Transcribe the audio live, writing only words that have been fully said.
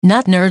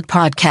Not Nerd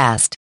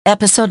Podcast,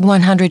 episode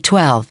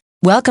 112.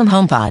 Welcome,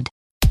 HomePod.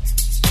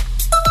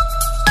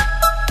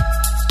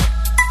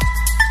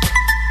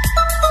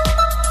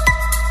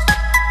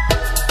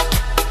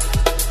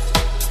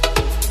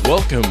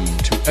 Welcome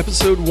to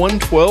episode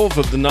 112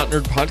 of the Not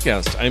Nerd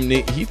Podcast. I'm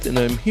Nate Heath, and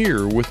I'm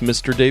here with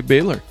Mr. Dave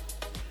Baylor.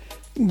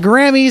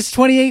 Grammys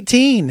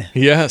 2018.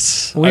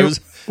 Yes.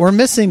 We're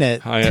missing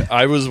it.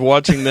 I was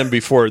watching them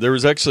before. There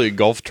was actually a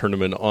golf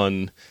tournament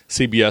on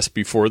CBS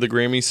before the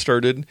Grammys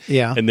started.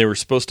 Yeah. And they were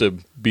supposed to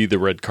be the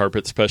red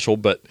carpet special,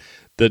 but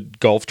the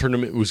golf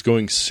tournament was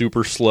going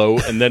super slow,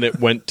 and then it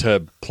went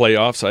to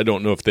playoffs. I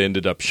don't know if they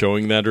ended up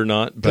showing that or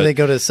not. But do they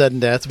go to sudden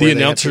death? The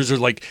announcers are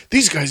like,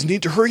 these guys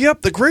need to hurry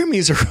up. The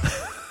Grammys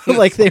are...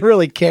 like they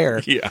really care.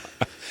 Yeah.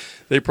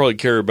 They probably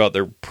care about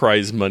their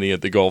prize money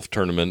at the golf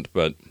tournament,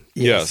 but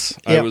yes.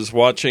 Yeah. I was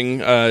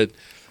watching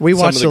we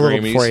watched some a of the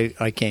little Grammys.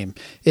 before I came.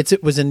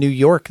 It was in New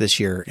York this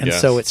year, and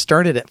so it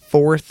started at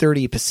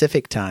 4:30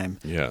 Pacific time.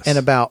 Yes. And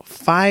about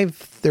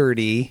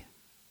 5:30,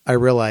 I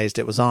realized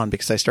it was on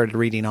because I started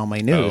reading all my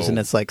news, and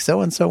it's like,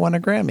 so-and-so won a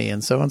Grammy,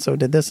 and so-and-so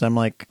did this. And I'm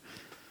like,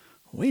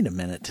 wait a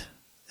minute.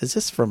 Is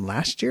this from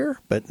last year?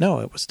 But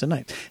no, it was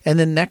tonight. And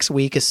then next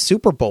week is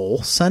Super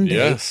Bowl Sunday.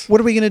 Yes. What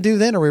are we going to do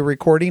then? Are we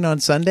recording on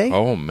Sunday?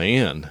 Oh,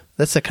 man.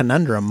 That's a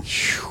conundrum.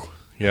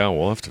 Yeah,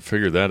 we'll have to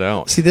figure that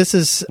out. See, this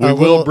is we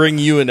will bring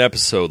you an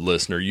episode,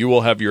 listener. You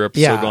will have your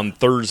episode on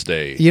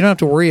Thursday. You don't have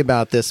to worry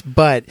about this,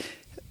 but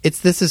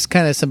this is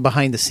kind of some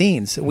behind the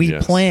scenes. We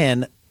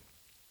plan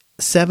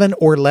 7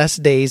 or less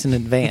days in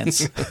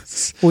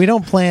advance. We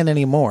don't plan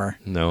anymore.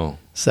 No.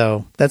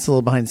 So that's a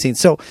little behind the scenes.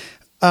 So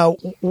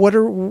what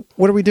are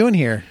we doing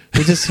here?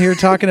 We're just here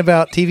talking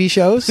about TV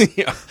shows?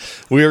 Yeah.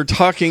 We are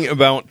talking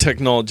about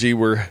technology.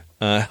 We're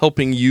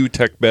helping you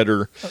tech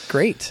better.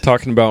 Great.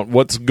 Talking about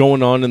what's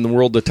going on in the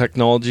world of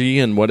technology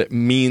and what it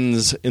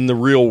means in the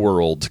real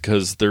world,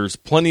 because there's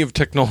plenty of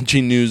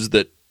technology news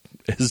that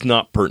is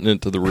not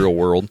pertinent to the real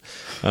world.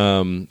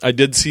 I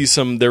did see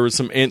there was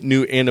some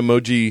new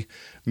Animoji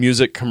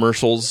music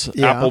commercials,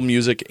 Apple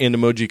Music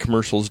Animoji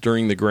commercials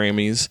during the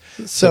Grammys.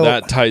 So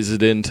that ties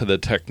it into the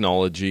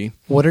technology.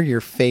 What are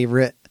your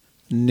favorite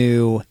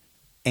new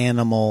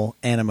animal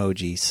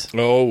animojis?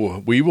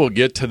 Oh, we will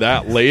get to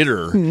that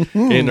later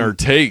in our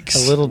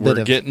takes. A little bit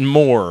We're of getting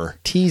more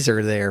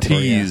teaser there.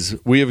 Tease.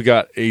 We have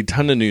got a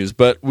ton of news,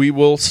 but we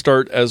will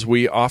start as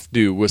we oft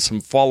do with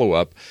some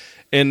follow-up.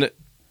 And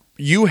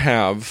you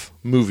have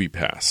Movie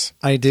Pass.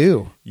 I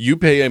do. You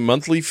pay a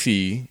monthly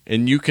fee,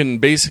 and you can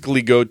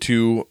basically go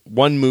to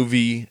one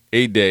movie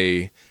a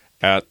day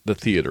at the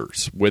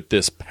theaters with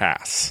this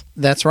pass.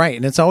 That's right.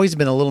 And it's always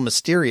been a little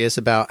mysterious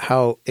about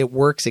how it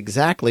works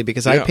exactly,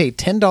 because I pay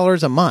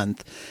 $10 a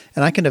month,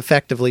 and I can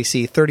effectively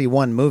see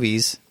 31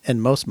 movies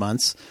in most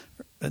months.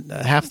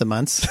 Half the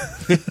months.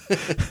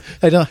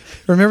 I don't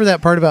remember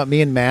that part about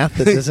me and math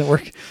that doesn't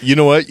work. You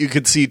know what? You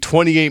could see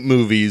 28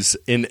 movies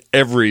in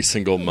every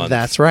single month.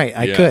 That's right.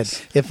 I could.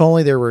 If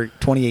only there were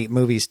 28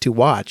 movies to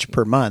watch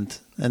per month,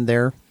 and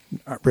there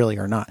really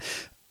are not.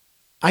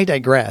 I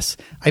digress.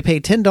 I pay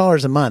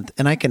 $10 a month,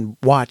 and I can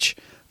watch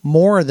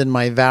more than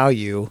my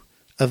value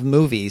of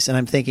movies. And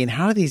I'm thinking,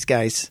 how do these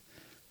guys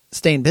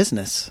stay in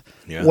business?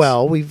 Yes.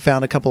 Well, we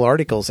found a couple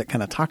articles that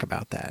kind of talk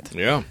about that.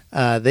 Yeah.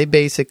 They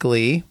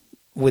basically,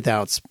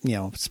 without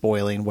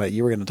spoiling what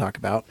you were going to talk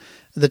about,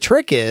 the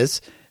trick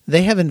is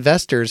they have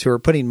investors who are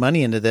putting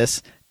money into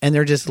this, and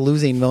they're just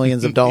losing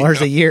millions of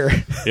dollars a year.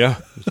 Yeah.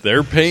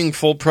 They're paying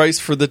full price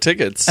for the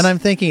tickets. And I'm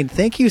thinking,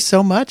 thank you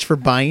so much for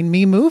buying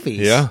me movies.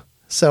 Yeah.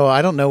 So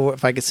I don't know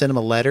if I could send them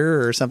a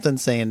letter or something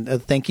saying a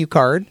thank you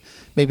card.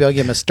 Maybe I'll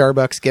give them a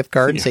Starbucks gift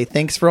card and say,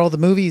 thanks for all the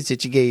movies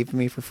that you gave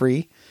me for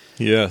free.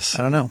 Yes.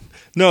 I don't know.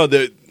 No,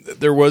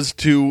 there was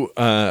two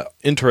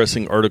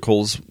interesting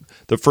articles.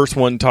 The first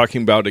one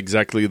talking about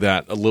exactly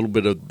that, a little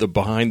bit of the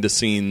behind the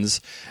scenes,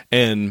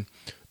 and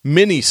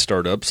many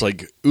startups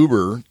like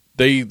Uber,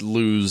 they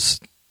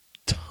lose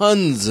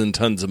tons and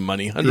tons of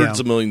money, hundreds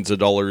of millions of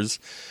dollars.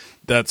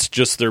 That's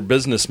just their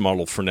business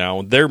model for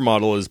now. Their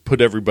model is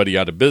put everybody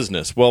out of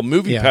business. Well,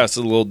 MoviePass is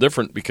a little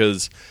different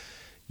because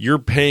you're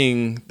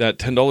paying that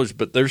 $10,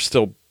 but they're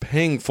still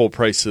paying full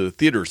price to the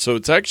theater. So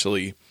it's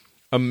actually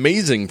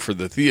amazing for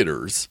the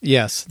theaters.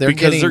 Yes, they're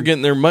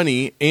getting their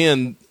money,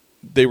 and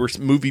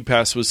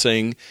MoviePass was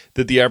saying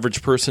that the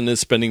average person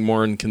is spending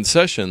more on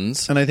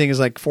concessions. And I think it's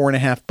like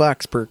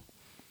 $4.50 per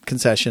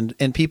concession,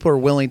 and people are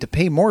willing to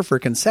pay more for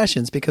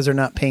concessions because they're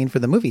not paying for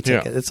the movie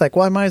ticket. It's like,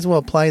 well, I might as well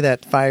apply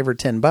that $5 or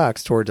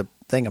 $10 towards a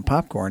thing of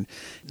popcorn.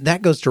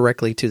 That goes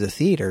directly to the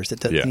theaters.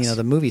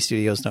 The movie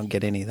studios don't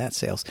get any of that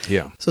sales.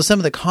 Yeah. So some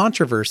of the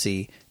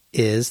controversy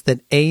is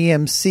that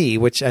AMC,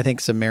 which I think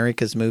is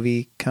America's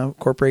Movie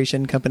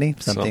Corporation Company,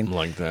 something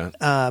like that.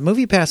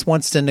 MoviePass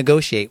wants to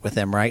negotiate with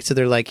them, right? So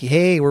they're like,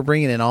 hey, we're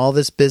bringing in all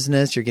this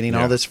business. You're getting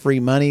all this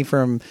free money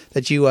from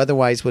that you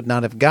otherwise would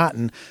not have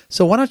gotten.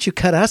 So why don't you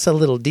cut us a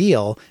little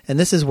deal? And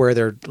this is where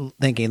they're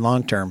thinking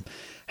long term.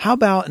 how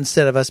about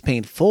instead of us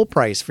paying full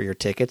price for your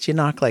tickets, you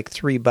knock like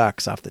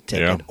 $3 off the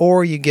ticket, Yeah.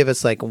 or you give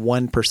us like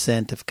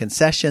 1% of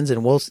concessions,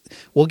 and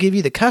we'll give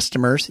you the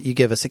customers. You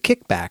give us a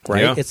kickback,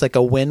 right? Yeah. It's like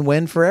a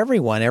win-win for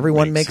everyone.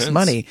 Everyone Makes makes sense.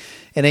 money,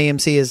 and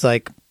AMC is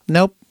like,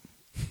 nope,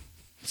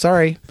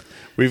 sorry.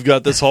 We've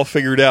got this all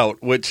figured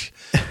out, which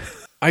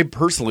I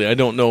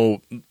don't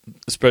know,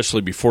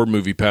 especially before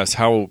MoviePass,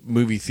 how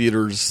movie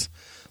theaters,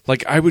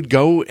 like I would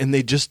go and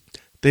they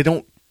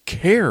don't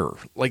care.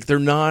 Like they're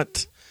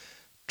not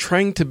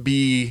trying to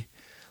be,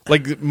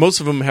 like most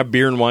of them have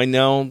beer and wine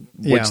now,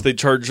 which Yeah. they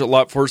charge a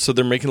lot for, so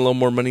they're making a little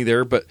more money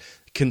there. But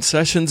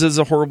concessions is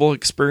a horrible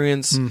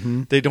experience.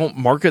 Mm-hmm. They don't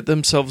market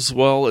themselves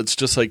well. It's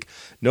just like,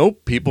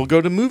 nope, people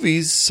go to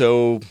movies,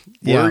 so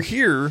we're Yeah.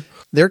 here.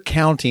 They're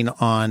counting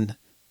on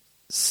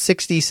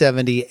 60,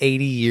 70,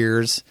 80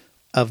 years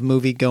of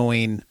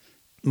movie-going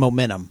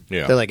momentum.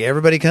 Yeah. They're like,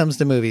 everybody comes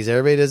to movies.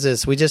 Everybody does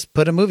this. We just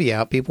put a movie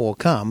out. People will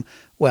come.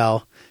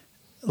 Well,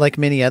 like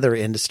many other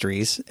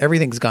industries,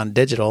 everything's gone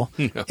digital.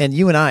 Yeah. And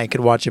you and I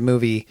could watch a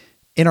movie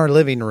in our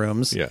living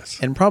rooms Yes.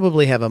 and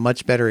probably have a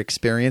much better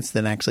experience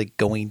than actually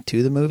going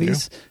to the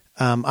movies.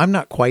 I'm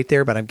not quite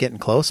there, but I'm getting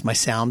close. My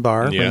sound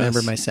bar. Yes.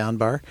 Remember my sound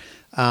bar?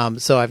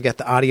 So I've got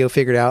the audio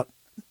figured out.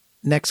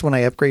 Next, when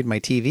I upgrade my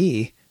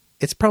TV,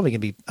 it's probably going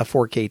to be a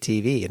 4K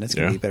TV, and it's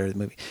going to Yeah. be better than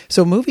the movie.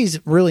 So movies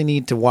really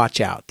need to watch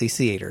out, these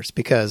theaters,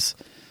 because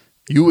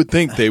You would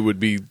think they would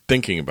be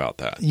thinking about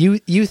that. you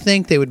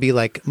think they would be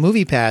like,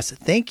 MoviePass,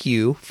 thank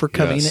you for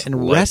coming Yes,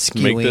 and let's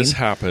rescuing make this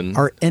happen.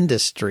 our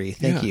industry.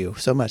 Thank Yeah. you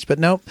so much. But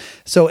nope.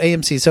 So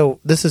AMC, so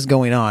this is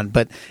going on,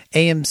 but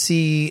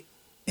AMC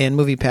and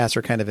MoviePass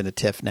are kind of in a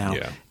tiff now.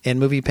 Yeah. And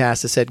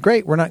MoviePass has said,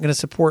 great, we're not going to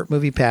support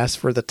MoviePass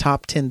for the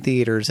top 10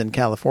 theaters in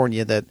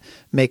California that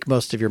make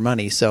most of your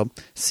money. So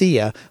see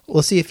ya.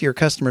 We'll see if your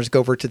customers go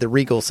over to the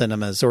Regal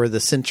cinemas or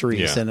the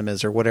Century Yeah.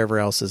 cinemas or whatever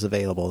else is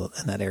available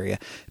in that area.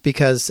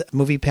 Because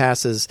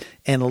MoviePass's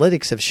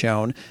analytics have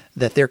shown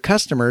that their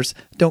customers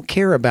don't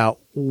care about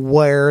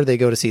where they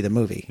go to see the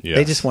movie. Yes.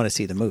 They just want to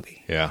see the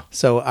movie. Yeah.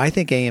 So I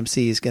think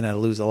AMC is going to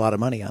lose a lot of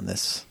money on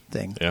this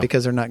thing Yeah.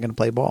 because they're not going to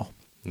play ball.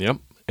 Yep.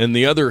 And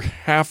the other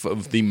half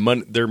of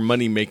their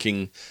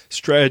money-making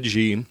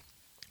strategy,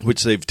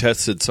 which they've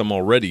tested some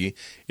already,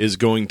 is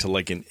going to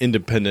like an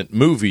independent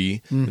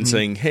movie and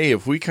saying, hey,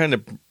 if we kind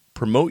of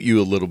promote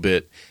you a little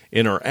bit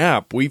in our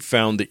app, we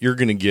found that you're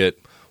going to get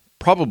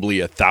probably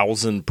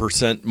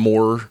 1,000%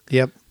 more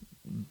Yep.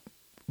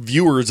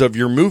 viewers of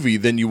your movie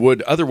than you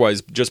would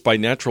otherwise just by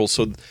natural.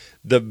 So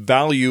the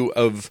value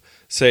of,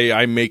 say,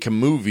 I make a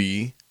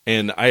movie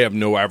and I have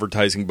no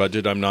advertising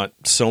budget. I'm not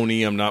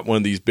Sony. I'm not one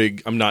of these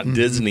big, I'm not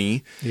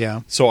Disney.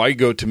 Yeah. So I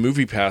go to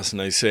MoviePass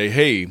and I say,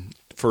 hey,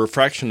 for a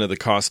fraction of the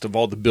cost of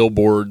all the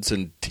billboards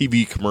and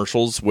TV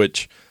commercials,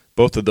 which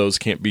both of those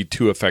can't be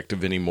too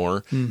effective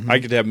anymore, I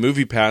could have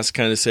MoviePass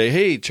kind of say,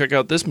 hey, check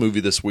out this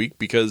movie this week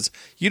because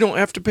you don't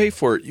have to pay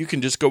for it. You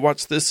can just go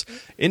watch this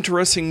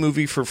interesting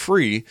movie for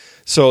free.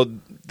 So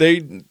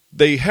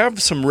they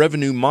have some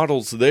revenue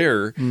models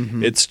there.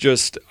 It's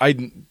just,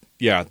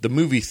 the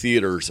movie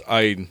theaters,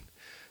 I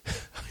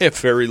have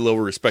very low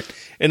respect.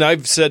 And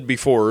I've said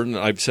before, and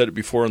I've said it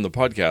before on the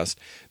podcast,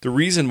 the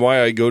reason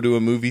why I go to a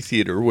movie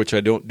theater, which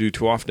I don't do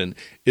too often,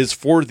 is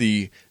for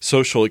the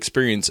social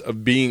experience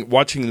of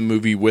watching the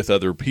movie with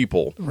other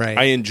people. Right.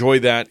 I enjoy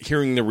that,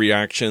 hearing the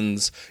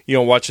reactions,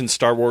 watching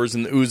Star Wars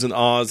and the oohs and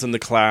ahs and the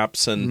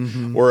claps,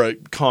 and or a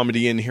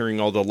comedy and hearing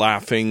all the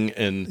laughing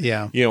and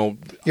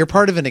You're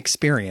part of an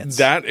experience.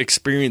 that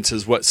experience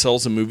is what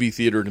sells a movie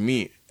theater to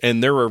me.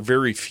 And there are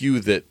very few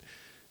that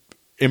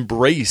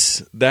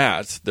embrace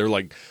that. They're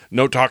like,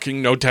 no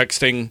talking, no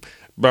texting,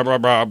 blah, blah,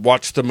 blah,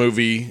 watch the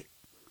movie,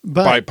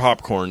 buy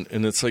popcorn.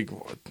 And it's like,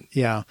 what?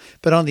 Yeah.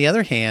 But on the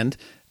other hand,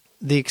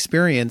 the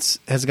experience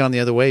has gone the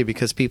other way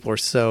because people are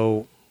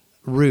so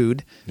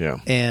rude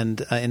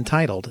and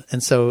entitled.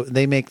 And so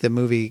they make the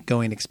movie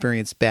going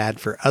experience bad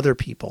for other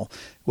people,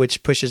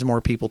 which pushes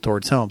more people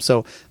towards home.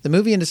 So the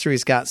movie industry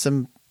has got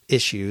some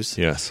issues.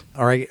 Yes.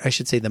 Or I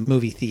should say the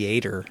movie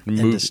theater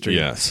industry.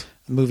 Yes.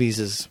 Movies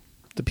is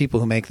the people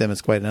who make them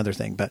is quite another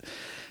thing. But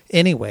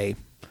anyway,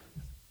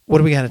 what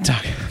do we got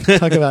to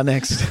talk about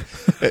next?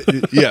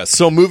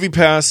 So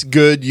MoviePass,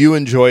 good. You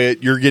enjoy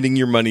it. You're getting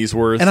your money's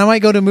worth. And I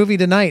might go to a movie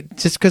tonight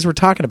just because we're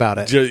talking about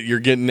it. You're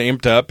getting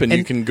amped up, and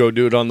you can go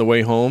do it on the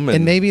way home.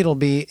 And maybe it'll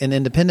be an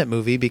independent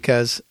movie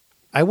because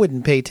I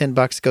wouldn't pay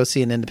 $10 to go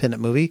see an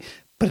independent movie.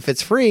 But if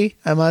it's free,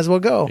 I might as well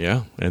go.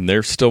 Yeah, and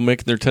they're still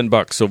making their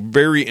 $10. So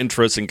very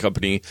interesting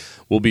company.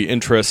 Will be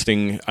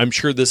interesting. I'm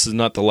sure this is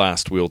not the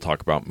last we'll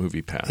talk about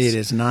MoviePass. It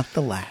is not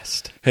the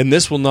last. And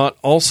this will not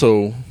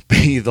also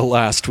be the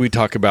last we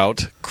talk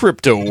about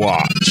Crypto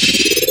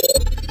Watch.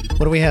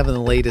 What do we have in the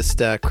latest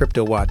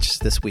Crypto Watch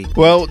this week?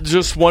 Well,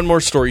 just one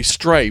more story.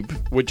 Stripe,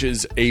 which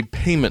is a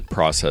payment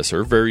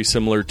processor, very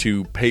similar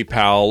to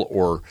PayPal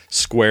or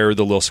Square,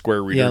 the little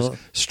Square readers. Yeah.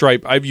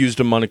 Stripe, I've used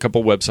them on a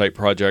couple website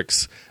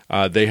projects.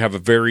 They have a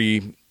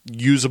very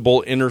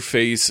usable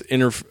interface,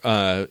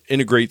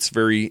 integrates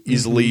very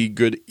easily,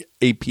 good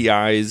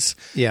APIs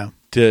Yeah.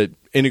 to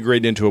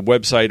integrate into a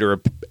website or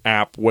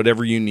app,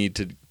 whatever you need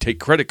to take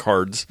credit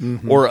cards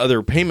or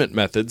other payment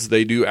methods.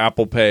 They do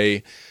Apple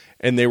Pay,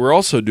 and they were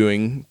also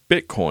doing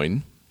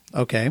Bitcoin.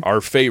 Okay.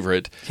 Our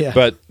favorite. Yeah.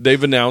 But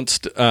they've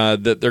announced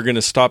that they're going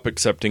to stop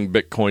accepting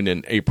Bitcoin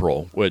in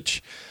April,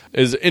 which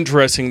is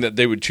interesting that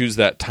they would choose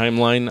that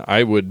timeline.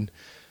 I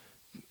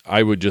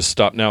would just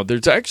stop now.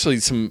 There's actually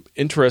some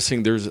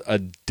interesting, there's a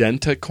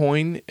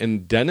DentaCoin,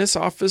 and dentist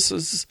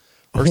offices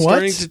are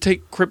starting to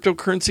take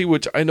cryptocurrency,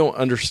 which I don't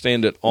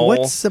understand at all.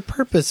 What's the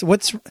purpose?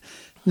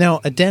 Now,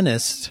 a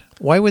dentist,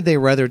 why would they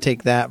rather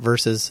take that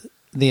versus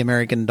the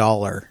American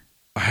dollar?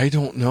 I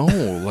don't know.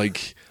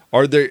 Like,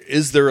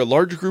 is there a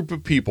large group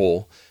of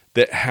people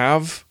that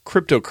have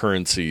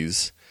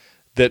cryptocurrencies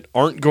that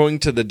aren't going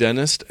to the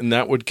dentist, and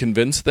that would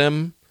convince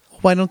them?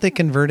 Why don't they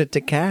convert it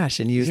to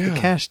cash and use the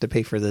cash to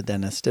pay for the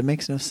dentist? It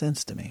makes no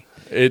sense to me.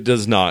 It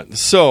does not.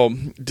 So,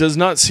 does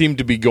not seem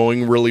to be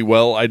going really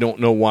well. I don't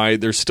know why.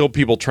 There's still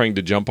people trying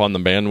to jump on the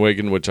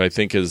bandwagon, which I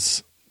think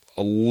is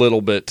a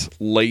little bit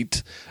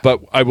late. But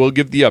I will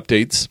give the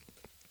updates.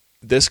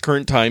 This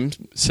current time,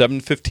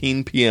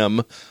 7:15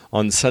 p.m.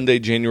 on Sunday,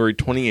 January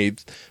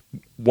 28th,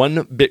 one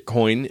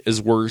Bitcoin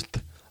is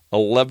worth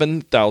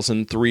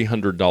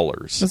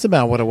 $11,300. That's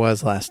about what it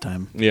was last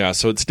time. Yeah,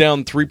 so it's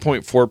down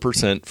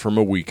 3.4% from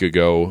a week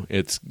ago.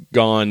 It's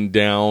gone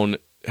down,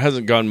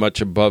 hasn't gone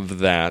much above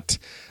that.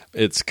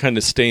 It's kind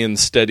of staying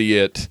steady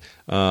at,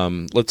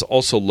 let's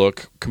also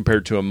look,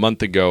 compared to a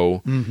month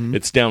ago,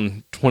 it's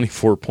down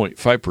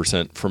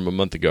 24.5% from a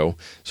month ago.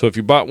 So if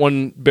you bought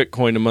one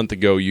Bitcoin a month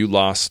ago, you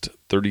lost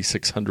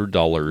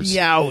 $3,600.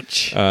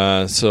 Ouch.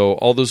 So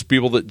all those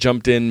people that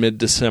jumped in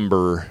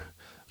mid-December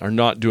are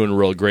not doing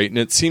real great. And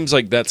it seems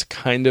like that's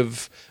kind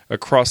of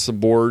across the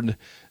board,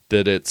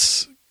 that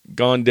it's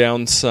gone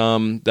down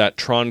some. That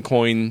Tron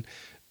coin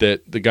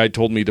that the guy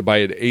told me to buy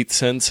at 8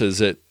 cents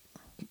is at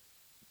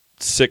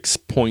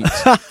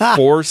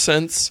 6.4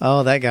 cents.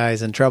 Oh, that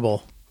guy's in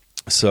trouble.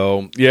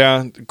 So,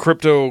 yeah,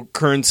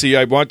 cryptocurrency.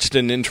 I watched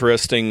an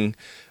interesting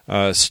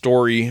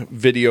story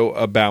video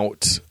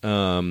about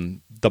the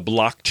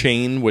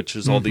blockchain, which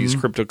is all these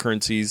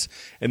cryptocurrencies,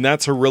 and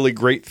that's a really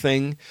great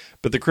thing.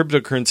 But the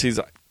cryptocurrencies,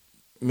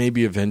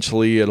 maybe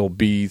eventually it'll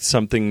be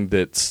something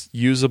that's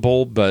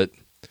usable, but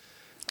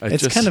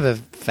it's kind of a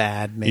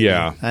fad, maybe.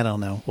 Yeah. I don't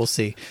know. We'll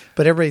see.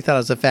 But everybody thought it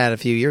was a fad a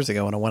few years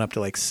ago, and it went up to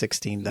like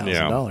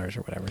 $16,000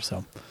 or whatever.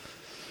 So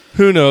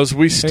who knows?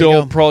 We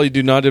still probably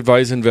do not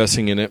advise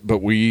investing in it, but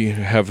we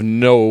have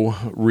no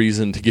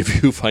reason to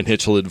give you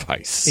financial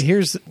advice.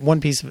 Here's one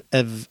piece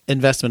of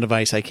investment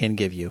advice I can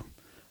give you.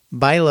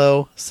 Buy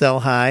low, sell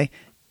high,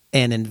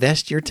 and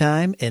invest your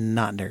time in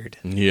Not Nerd.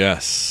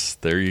 Yes,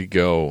 there you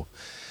go.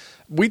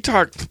 We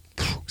talked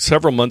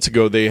several months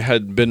ago. They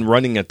had been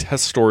running a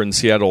test store in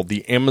Seattle,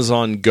 the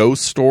Amazon Go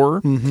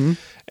store.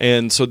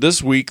 And so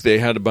this week they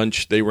ran a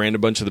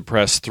bunch of the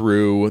press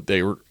through.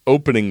 They were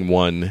opening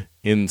one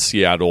in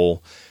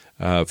Seattle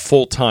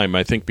full time,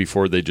 I think,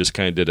 before they just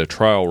kind of did a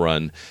trial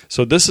run.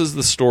 So this is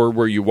the store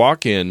where you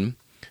walk in,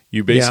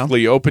 you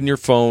basically open your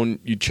phone,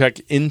 you check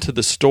into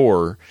the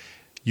store,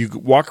 you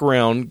walk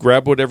around,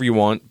 grab whatever you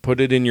want, put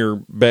it in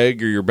your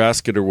bag or your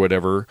basket or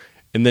whatever,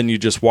 and then you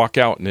just walk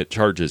out and it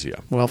charges you.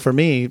 Well, for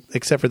me,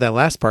 except for that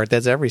last part,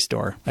 that's every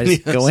store. I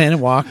just go in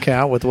and walk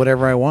out with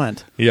whatever I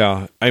want.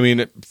 Yeah. I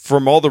mean,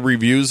 from all the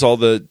reviews, all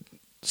the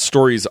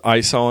stories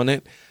I saw on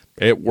it,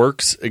 it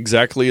works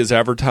exactly as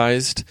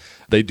advertised.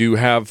 They do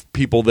have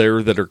people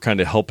there that are kind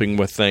of helping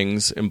with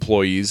things,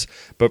 employees.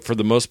 But for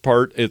the most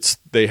part,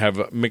 they have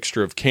a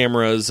mixture of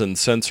cameras and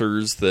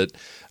sensors that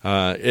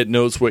it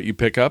knows what you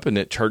pick up and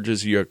it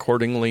charges you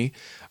accordingly.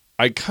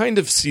 I kind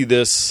of see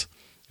this,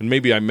 and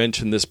maybe I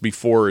mentioned this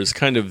before, is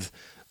kind of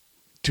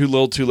too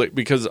little too late,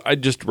 because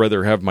I'd just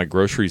rather have my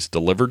groceries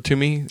delivered to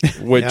me,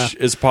 which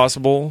is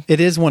possible.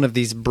 It is one of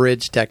these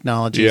bridge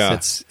technologies. Yeah.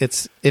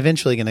 It's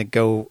eventually going to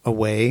go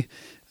away.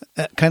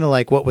 Kind of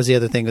like, what was the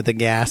other thing with the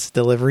gas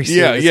delivery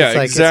service?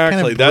 Yeah,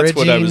 exactly. That's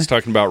what I was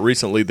talking about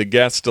recently, the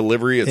gas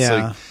delivery. It's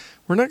like,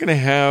 we're not going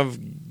to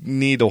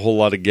need a whole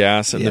lot of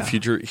gas in the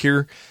future.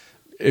 Here,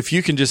 if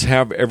you can just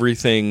have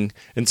everything,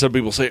 and some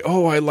people say,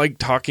 oh, I like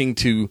talking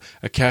to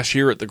a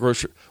cashier at the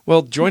grocery.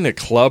 Well, join a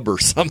club or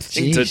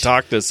something to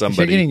talk to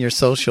somebody. If you're getting your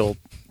social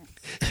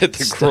at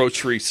the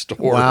grocery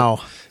store.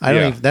 Wow.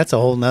 That's a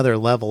whole nother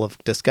level of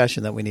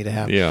discussion that we need to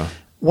have. Yeah.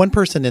 One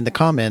person in the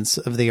comments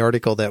of the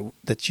article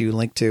that you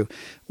linked to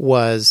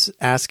was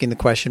asking the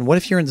question, what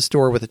if you're in the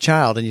store with a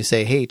child and you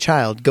say, hey,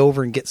 child, go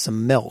over and get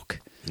some milk?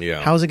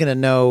 Yeah. How's it going to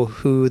know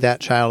who that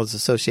child is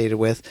associated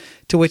with?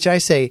 To which I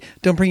say,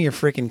 don't bring your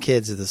freaking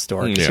kids to the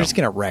store, because you're just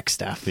going to wreck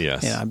stuff.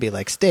 Yes. I'd be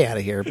like, stay out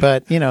of here.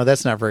 But,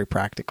 that's not very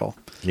practical.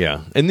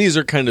 Yeah. And these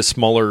are kind of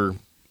smaller,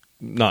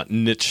 not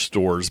niche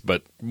stores,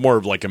 but more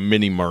of like a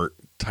mini mart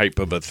type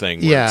of a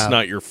thing. Where it's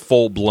not your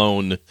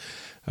full-blown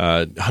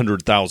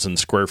 100,000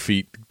 square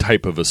feet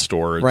type of a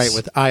store. Right,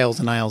 with aisles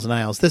and aisles and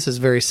aisles. This is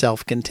very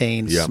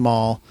self-contained,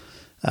 small,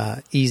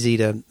 easy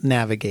to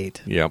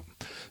navigate. Yep.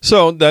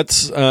 So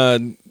that's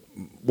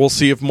we'll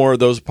see if more of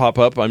those pop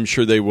up. I'm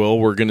sure they will.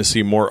 We're going to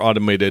see more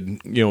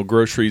automated.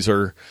 Groceries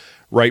are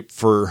ripe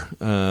for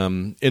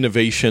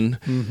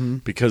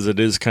innovation because it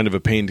is kind of a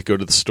pain to go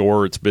to the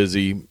store. It's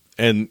busy.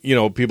 And,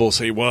 people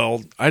say,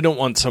 well, I don't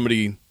want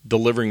somebody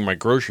delivering my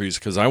groceries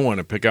because I want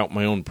to pick out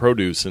my own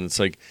produce. And it's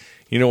like,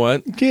 you know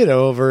what? Get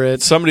over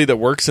it. Somebody that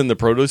works in the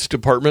produce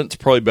department is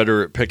probably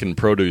better at picking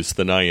produce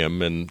than I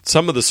am. And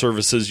some of the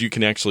services you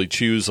can actually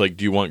choose, like,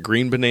 do you want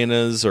green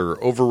bananas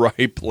or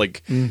overripe?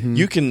 Like,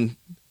 they're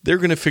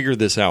going to figure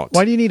this out.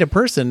 Why do you need a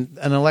person?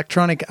 An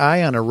electronic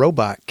eye on a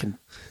robot can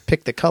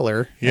pick the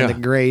color and the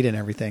grade and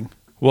everything.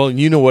 Well,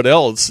 you know what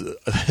else?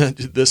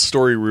 This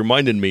story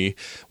reminded me,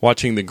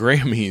 watching the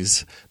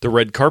Grammys, the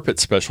red carpet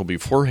special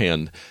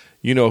beforehand.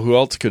 You know who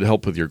else could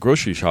help with your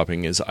grocery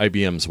shopping is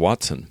IBM's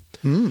Watson,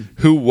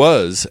 who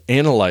was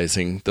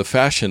analyzing the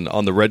fashion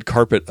on the red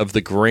carpet of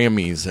the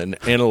Grammys and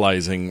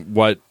analyzing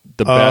what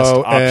the best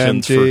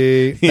options for.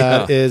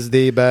 That is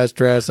the best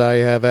dress I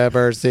have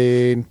ever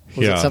seen.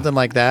 Was it something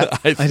like that?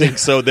 I think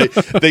so.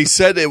 They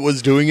said it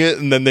was doing it,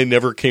 and then they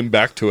never came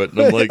back to it. And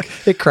I'm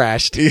like, it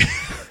crashed.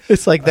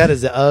 It's like, that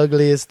is the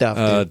ugliest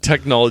stuff.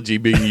 Technology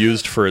being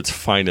used for its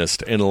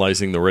finest,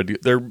 analyzing the red.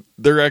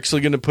 They're actually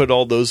going to put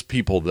all those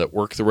people that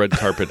work the red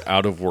carpet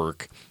out of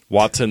work.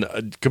 Watson,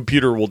 a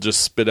computer will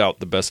just spit out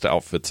the best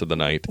outfits of the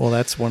night. Well,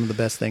 that's one of the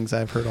best things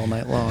I've heard all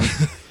night long.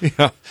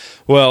 Yeah.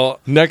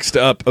 Well, next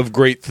up of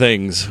great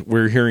things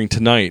we're hearing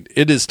tonight,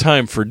 it is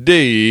time for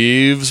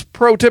Dave's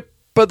Pro Tip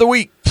of the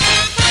Week.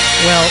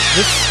 Well,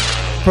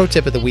 this Pro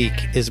Tip of the Week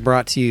is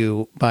brought to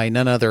you by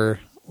none other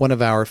one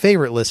of our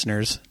favorite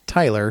listeners,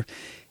 Tyler.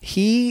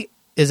 He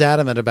is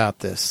adamant about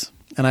this,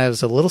 and I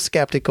was a little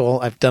skeptical.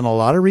 I've done a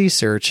lot of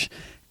research.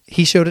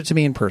 He showed it to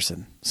me in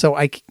person, so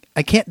I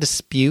can't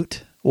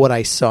dispute what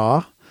I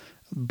saw,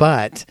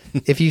 but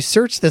if you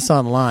search this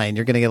online,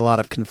 you're going to get a lot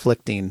of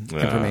conflicting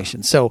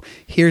information. So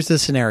here's the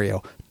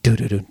scenario.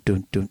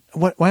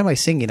 Why am I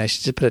singing? I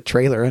should just put a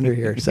trailer under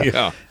here.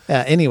 So,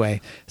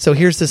 anyway, so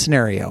here's the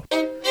scenario.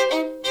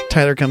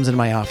 Tyler comes into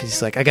my office.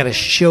 He's like, I got to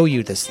show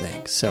you this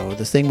thing. So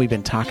this thing we've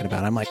been talking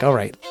about. I'm like, all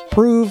right,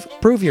 prove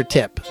your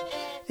tip.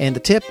 And the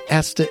tip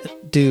has to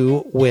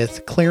do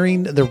with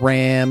clearing the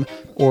RAM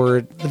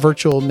or the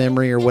virtual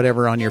memory or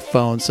whatever on your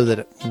phone so that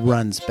it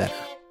runs better.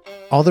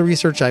 All the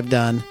research I've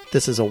done,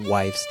 this is a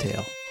wives'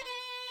 tale.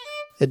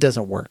 It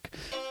doesn't work.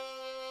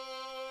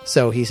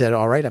 So he said,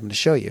 all right, I'm going to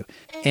show you.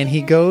 And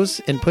he goes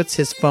and puts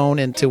his phone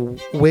into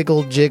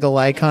wiggle jiggle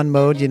icon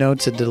mode,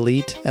 to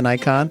delete an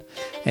icon.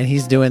 And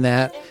he's doing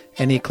that.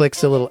 And he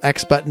clicks the little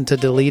X button to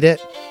delete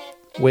it.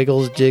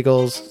 Wiggles,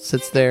 jiggles,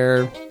 sits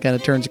there, kind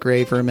of turns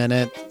gray for a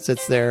minute,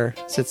 sits there.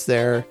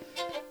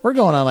 We're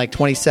going on like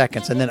 20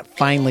 seconds, and then it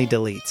finally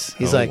deletes.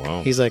 He's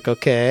like,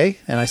 okay.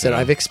 And I said,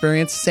 I've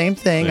experienced the same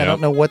thing. I don't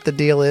know what the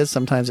deal is.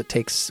 Sometimes it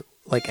takes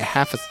like a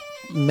half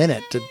a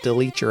minute to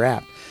delete your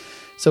app.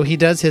 So he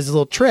does his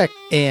little trick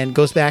and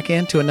goes back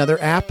into another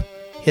app,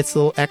 hits the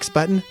little X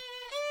button,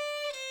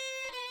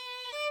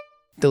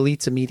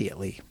 deletes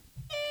immediately.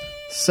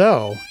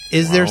 So,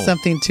 is there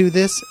something to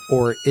this,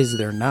 or is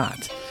there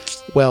not?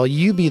 Well,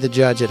 you be the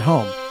judge at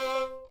home.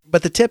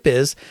 But the tip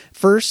is,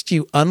 first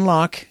you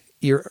unlock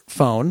your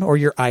phone or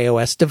your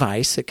iOS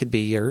device. It could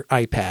be your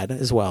iPad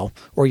as well,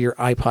 or your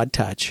iPod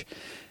Touch.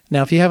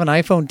 Now, if you have an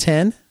iPhone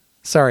 10,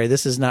 sorry,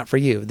 this is not for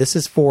you. This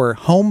is for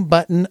home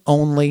button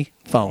only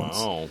phones.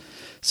 Wow.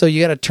 So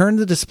you got to turn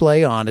the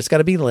display on. It's got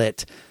to be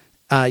lit.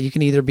 You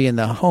can either be in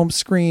the home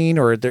screen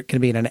or there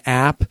can be in an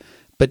app,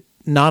 but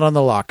not on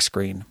the lock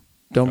screen.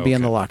 Don't be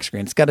on the lock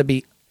screen. It's got to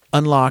be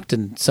unlocked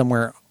and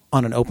somewhere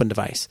on an open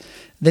device.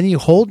 Then you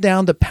hold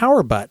down the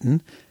power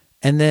button,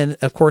 and then,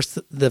 of course,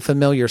 the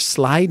familiar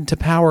slide to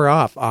power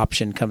off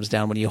option comes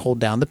down when you hold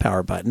down the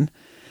power button.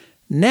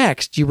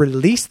 Next, you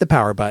release the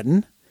power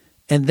button,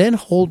 and then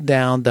hold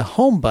down the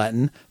home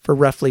button for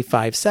roughly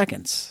 5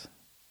 seconds.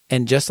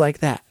 And just like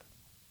that,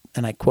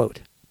 and I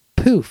quote,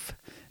 poof,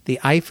 the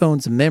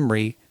iPhone's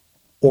memory,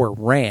 or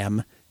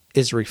RAM,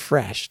 is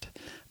refreshed.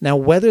 Now,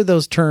 whether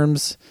those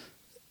terms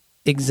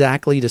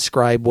exactly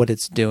describe what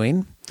it's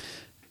doing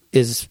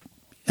is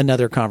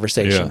another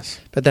conversation. Yes.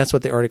 But that's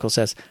what the article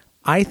says.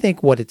 I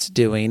think what it's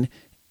doing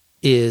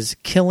is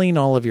killing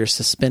all of your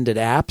suspended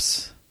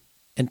apps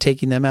and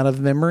taking them out of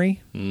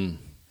memory.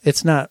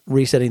 It's not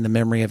resetting the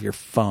memory of your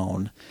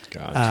phone.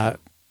 Gotcha.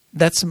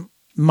 That's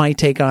my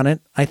take on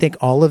it. I think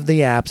all of the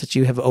apps that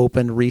you have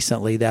opened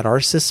recently that are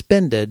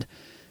suspended,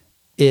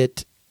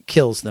 it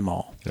kills them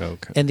all.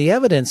 Okay. And the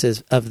evidence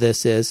of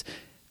this is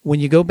when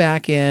you go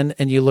back in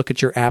and you look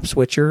at your app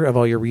switcher of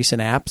all your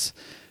recent apps,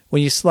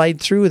 when you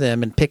slide through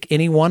them and pick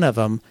any one of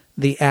them,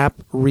 the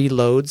app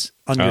reloads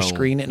on your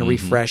screen and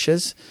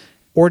refreshes.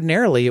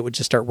 Ordinarily, it would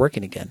just start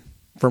working again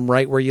from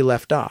right where you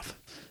left off.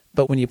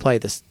 But when you apply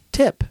this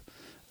tip,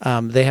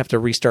 they have to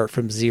restart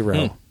from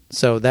zero.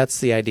 So that's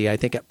the idea. I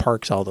think it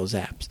parks all those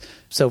apps.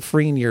 So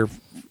freeing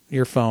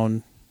your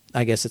phone,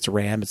 I guess it's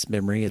RAM, it's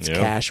memory, it's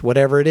cache,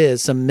 whatever it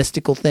is, some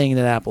mystical thing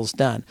that Apple's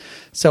done.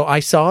 So I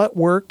saw it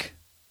work.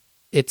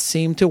 It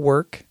seemed to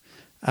work.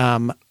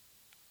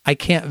 I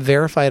can't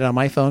verify it on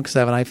my phone because I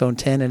have an iPhone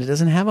 10 and it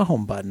doesn't have a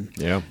home button.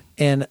 Yeah.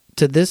 And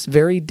to this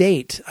very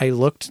date, I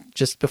looked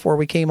just before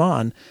we came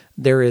on,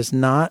 there is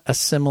not a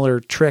similar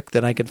trick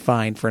that I could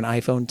find for an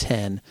iPhone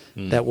 10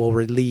 that will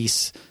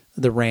release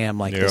the RAM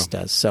like this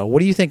does. So what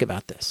do you think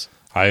about this?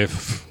 I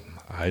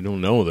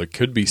don't know. There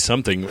could be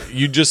something.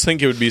 You just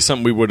think it would be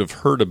something we would have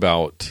heard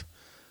about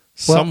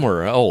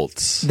somewhere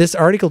else. This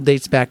article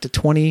dates back to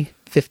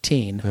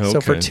 2015. Okay.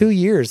 So for 2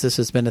 years, this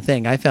has been a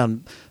thing. I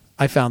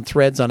found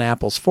threads on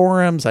Apple's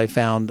forums. I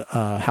found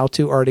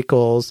how-to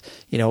articles.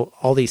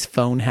 All these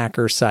phone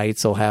hacker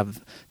sites will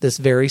have this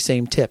very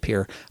same tip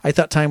here. I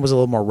thought Time was a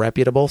little more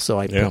reputable, so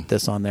I put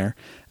this on there.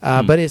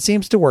 But it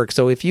seems to work.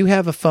 So if you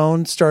have a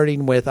phone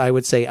starting with, I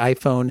would say,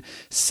 iPhone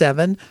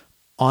 7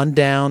 on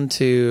down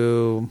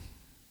to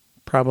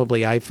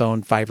probably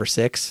iPhone 5 or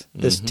 6,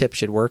 this tip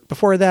should work.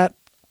 Before that,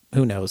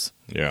 who knows?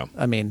 Yeah.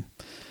 I mean,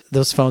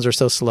 those phones are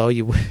so slow,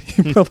 you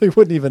probably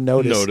wouldn't even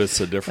notice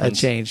a difference.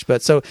 A change.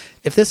 But so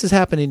if this is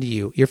happening to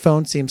you, your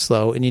phone seems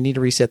slow and you need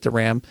to reset the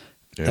RAM,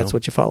 that's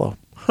what you follow.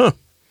 Huh.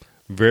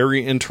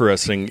 Very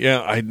interesting.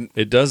 Yeah,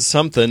 it does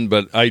something,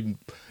 but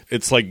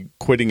it's like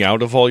quitting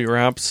out of all your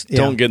apps. Yeah.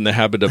 Don't get in the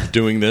habit of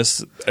doing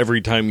this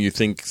every time you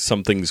think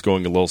something's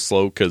going a little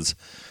slow, because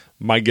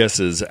my guess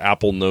is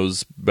Apple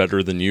knows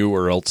better than you,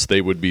 or else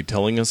they would be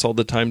telling us all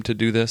the time to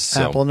do this.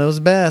 So Apple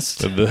knows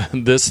best.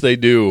 This they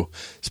do.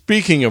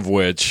 Speaking of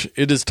which,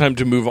 it is time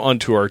to move on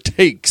to our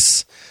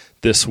takes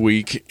this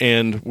week.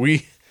 And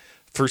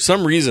for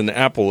some reason,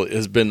 Apple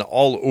has been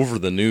all over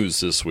the news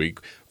this week.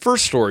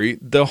 First story,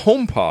 the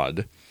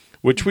HomePod,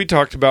 which we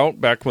talked about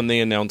back when they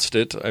announced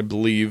it, I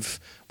believe.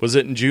 Was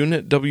it in June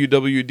at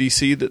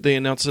WWDC that they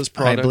announced this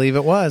product? I believe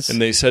it was.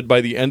 And they said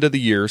by the end of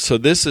the year. So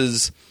this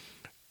is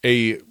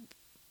a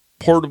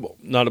portable,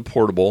 not a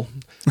portable.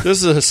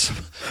 This is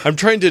I'm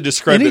trying to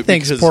describe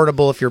Anything's it because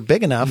portable if you're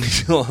big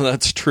enough. well,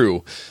 that's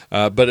true.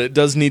 But it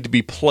does need to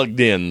be plugged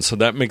in, so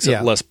that makes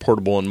it less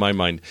portable in my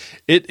mind.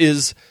 It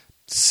is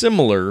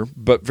similar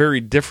but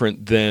very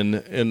different than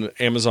an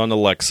Amazon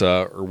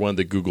Alexa or one of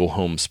the Google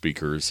Home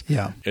speakers.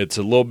 Yeah. It's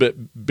a little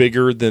bit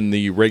bigger than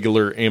the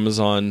regular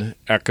Amazon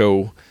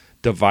Echo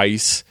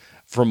device.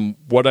 From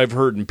what I've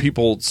heard,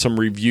 and some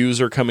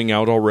reviews are coming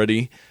out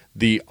already,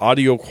 the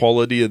audio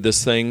quality of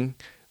this thing,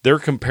 they're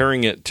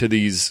comparing it to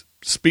these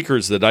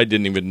speakers that I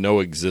didn't even know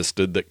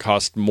existed that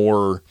cost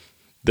more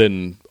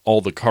than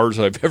all the cars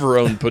I've ever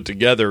owned put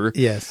together.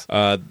 Yes.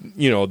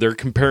 They're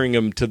comparing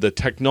them to the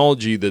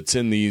technology that's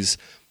in these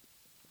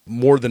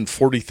more than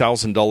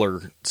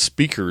 $40,000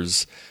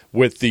 speakers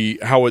with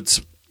how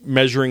it's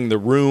measuring the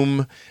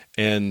room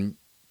and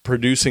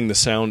producing the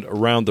sound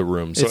around the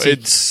room. So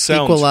it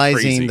sounds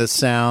equalizing crazy. the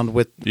sound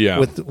with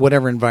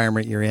whatever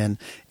environment you're in.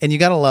 And you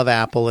got to love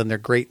Apple and their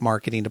great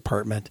marketing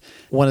department.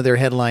 One of their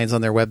headlines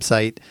on their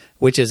website,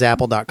 which is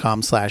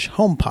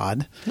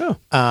apple.com/HomePod,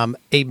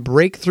 a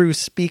breakthrough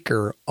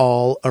speaker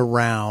all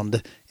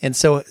around. And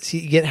so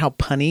you get how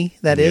punny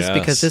that is,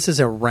 because this is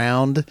a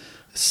round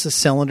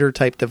cylinder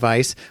type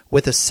device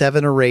with a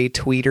 7-array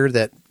tweeter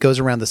that goes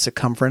around the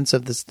circumference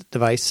of this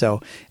device.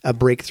 So a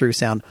breakthrough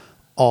sound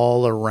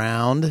all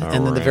around.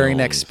 And then the very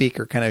next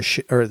speaker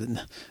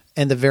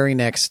and the very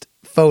next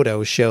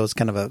photo shows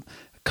kind of a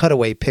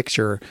cutaway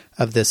picture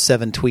of this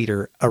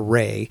 7-tweeter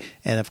array,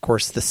 and of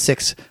course the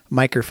 6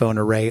 microphone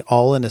array,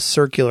 all in a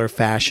circular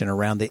fashion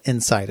around the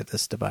inside of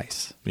this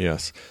device.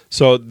 Yes.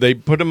 So they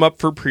put them up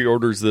for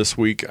pre-orders this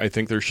week. I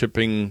think they're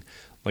shipping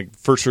like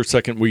first or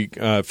second week,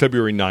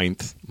 February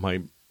 9th,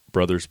 my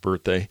brother's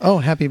birthday. Oh,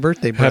 happy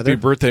birthday, brother. Happy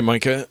birthday,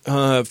 Micah.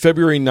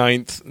 February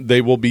 9th, they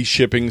will be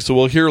shipping. So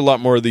we'll hear a lot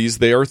more of these.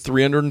 They are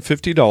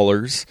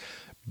 $350.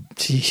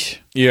 Jeez.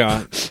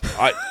 Yeah.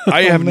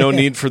 I have no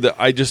need for the.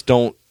 I just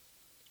don't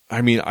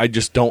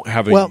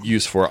have a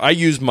use for it. I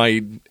use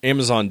my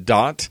Amazon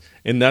Dot,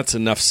 and that's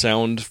enough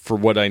sound for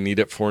what I need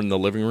it for in the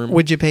living room.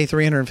 Would you pay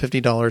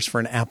 $350 for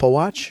an Apple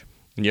Watch?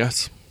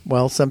 Yes.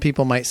 Well, some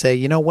people might say,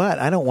 you know what?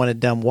 I don't want a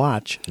dumb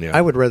watch. Yeah.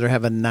 I would rather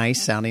have a nice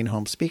sounding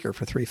home speaker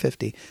for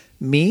 $350.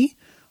 Me,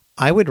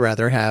 I would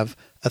rather have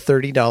a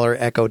 $30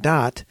 Echo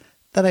Dot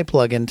that I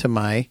plug into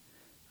my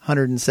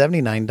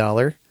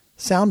 $179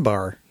 sound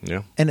bar.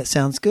 Yeah. And it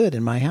sounds good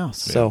in my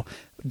house. Yeah. So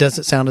does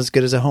it sound as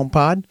good as a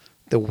HomePod?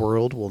 The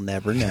world will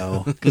never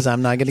know, because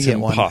I'm not going to get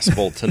one. It's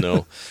impossible to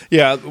know.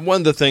 Yeah,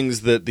 one of the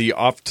things that the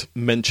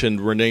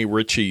oft-mentioned Renee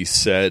Ritchie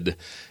said,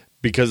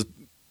 because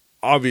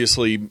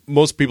obviously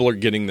most people are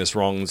getting this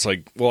wrong. It's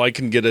like, well, I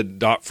can get a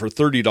Dot for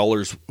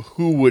 $30.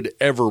 Who would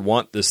ever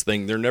want this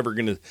thing? They're never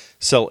going to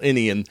sell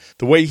any. And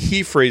the way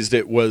he phrased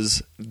it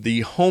was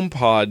the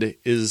HomePod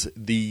is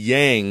the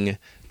yang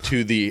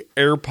to the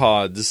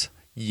AirPods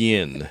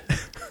yin.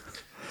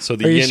 So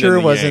the Are you yin sure and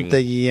it the wasn't yang.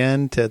 the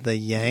yin to the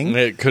yang?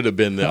 It could have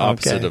been the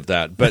opposite of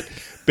that. But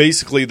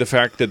basically the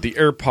fact that the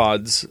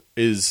AirPods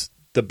is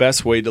the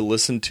best way to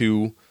listen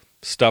to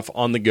stuff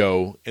on the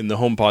go, and the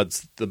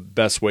HomePod's the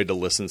best way to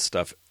listen to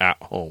stuff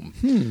at home.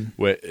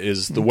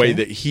 Is the way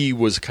that he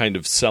was kind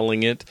of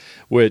selling it,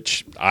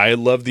 which I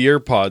love the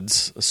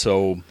AirPods.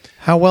 So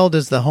how well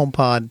does the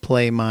HomePod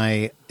play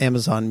my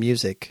Amazon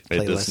Music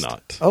playlist? It does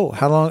not. Oh,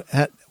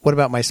 what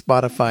about my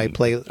Spotify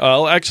play?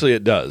 Well, actually,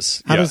 it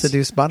does. How does it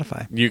do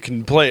Spotify? You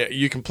can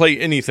play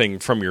anything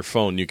from your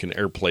phone. You can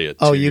AirPlay it.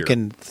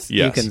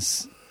 You can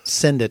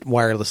send it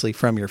wirelessly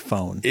from your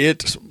phone.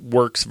 It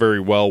works very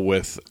well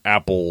with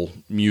Apple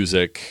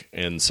Music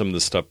and some of the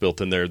stuff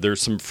built in there.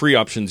 There's some free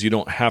options. You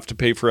don't have to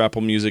pay for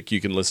Apple Music.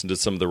 You can listen to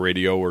some of the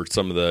radio or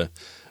some of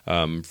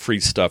the free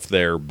stuff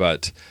there.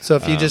 But so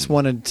if you just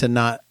wanted to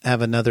not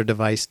have another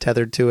device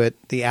tethered to it,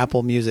 the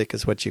Apple Music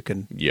is what you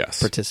can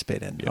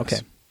participate in. Yes. Okay.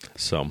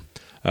 So,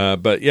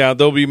 but yeah,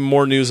 there'll be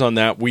more news on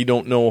that. We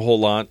don't know a whole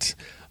lot.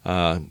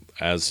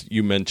 As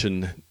you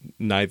mentioned,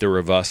 neither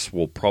of us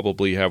will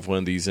probably have one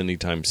of these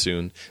anytime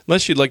soon.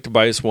 Unless you'd like to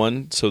buy us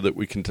one so that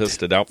we can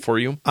test it out for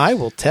you. I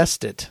will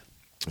test it.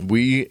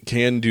 We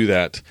can do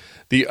that.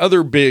 The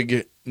other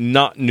big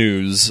not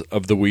news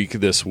of the week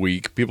this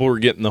week, people were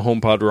getting the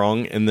HomePod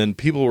wrong, and then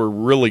people were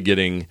really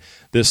getting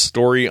this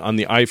story on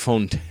the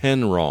iPhone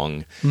X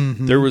wrong.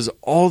 Mm-hmm. There was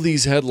all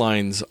these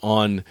headlines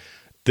on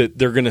that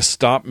they're going to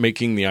stop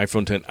making the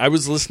iPhone X. I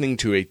was listening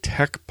to a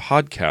tech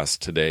podcast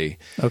today.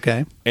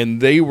 Okay. And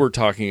they were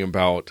talking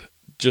about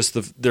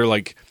they're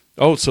like,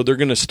 oh, so they're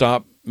going to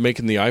stop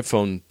making the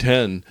iPhone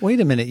X. Wait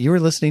a minute. You were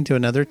listening to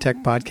another tech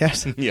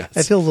podcast? Yes.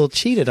 I feel a little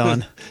cheated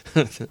on.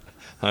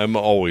 I'm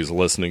always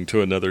listening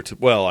to another.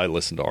 I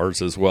listen to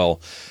ours as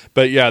well.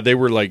 But yeah, they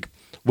were like,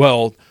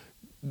 well,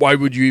 why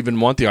would you even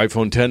want the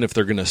iPhone X if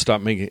they're going to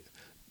stop making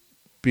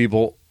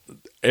it?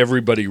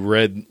 Everybody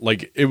read,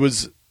 like, it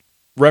was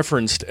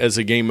referenced as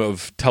a game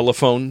of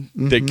telephone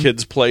that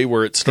kids play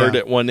where it started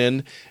at one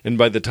end, and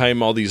by the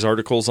time all these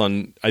articles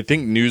on, I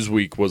think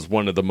Newsweek was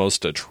one of the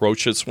most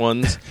atrocious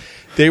ones,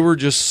 they were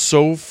just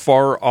so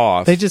far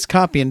off. They just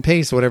copy and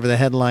paste whatever the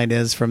headline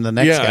is from the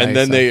next guy. And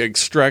then they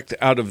extract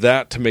out of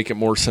that to make it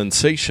more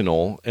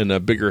sensational in a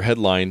bigger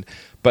headline.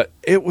 But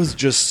it was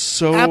just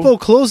so... Apple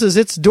closes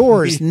its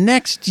doors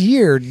next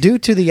year due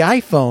to the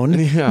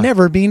iPhone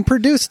never being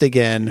produced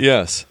again.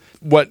 Yes.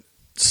 What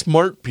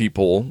smart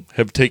people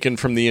have taken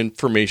from the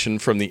information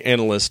from the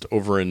analyst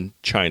over in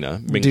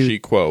China, Ming-Chi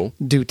Kuo.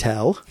 Do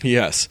tell.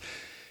 Yes.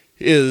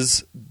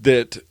 Is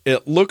that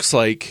it looks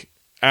like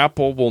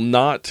Apple will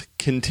not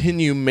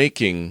continue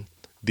making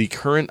the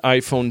current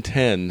iPhone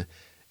X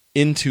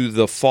into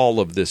the fall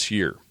of this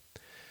year.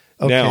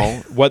 Okay.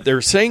 Now, what they're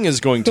saying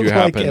is going to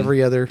happen... Like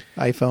every other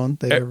iPhone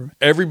they've ever...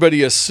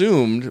 Everybody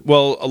assumed...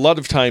 Well, a lot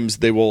of times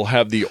they will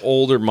have the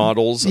older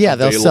models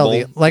available. They'll sell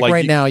the... Like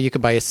right now, you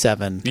could buy a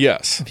 7.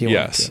 Yes, if you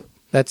want to.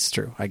 That's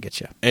true. I get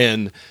you.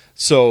 And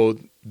so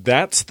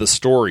that's the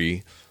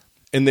story.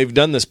 And they've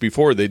done this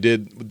before. They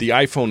did the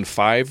iPhone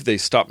 5. They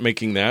stopped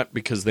making that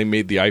because they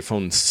made the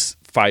iPhone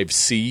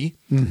 5C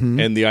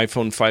and the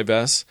iPhone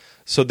 5S.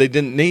 So they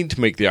didn't need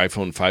to make the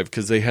iPhone 5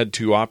 because they had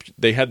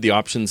they had the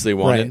options they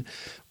wanted. Right.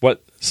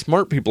 What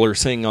smart people are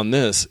saying on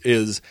this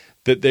is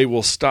that they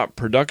will stop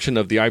production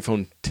of the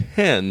iPhone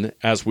X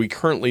as we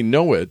currently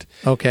know it.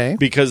 Okay.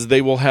 Because they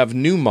will have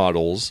new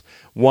models,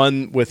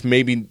 one with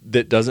maybe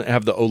that doesn't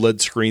have the OLED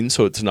screen,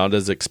 so it's not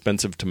as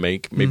expensive to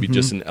make, maybe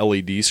just an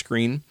LED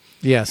screen.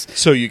 Yes.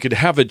 So you could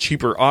have a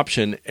cheaper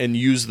option and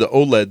use the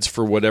OLEDs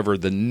for whatever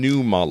the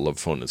new model of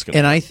phone is going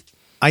to be. And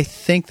I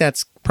think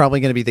that's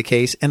probably going to be the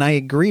case, and I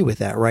agree with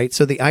that, right?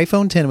 So the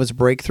iPhone X was a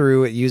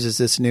breakthrough. It uses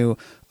this new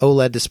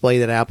OLED display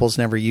that Apple's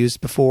never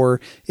used before.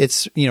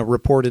 It's,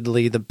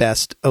 reportedly the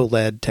best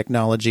OLED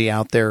technology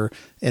out there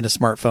in a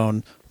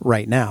smartphone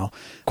right now.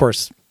 Of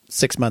course,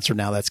 6 months from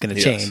now, that's going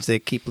to change. They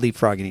keep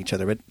leapfrogging each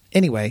other. But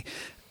anyway,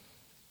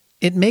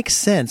 it makes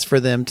sense for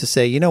them to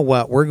say, you know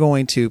what, we're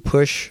going to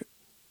push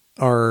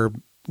our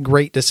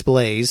great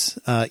displays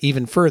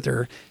even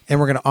further, and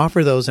we're going to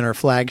offer those in our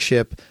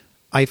flagship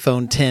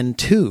iPhone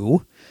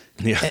X-2.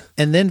 Yeah.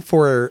 And then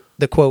for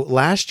the, quote,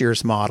 last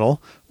year's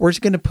model, we're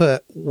just going to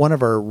put one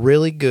of our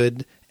really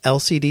good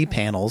LCD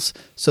panels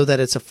so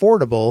that it's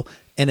affordable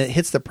and it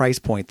hits the price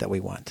point that we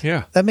want.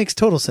 Yeah. That makes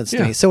total sense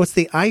to me. So it's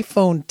the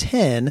iPhone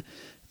X,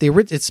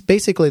 it's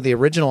basically the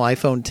original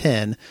iPhone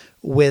X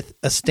with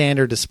a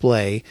standard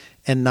display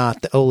and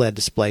not the OLED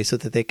display so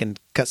that they can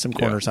cut some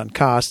corners on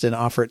cost and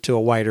offer it to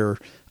a wider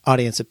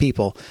audience of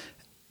people.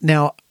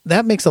 Now,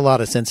 that makes a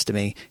lot of sense to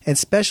me, and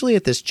especially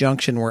at this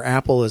junction where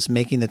Apple is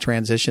making the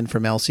transition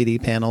from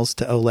LCD panels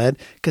to OLED,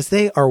 because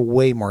they are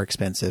way more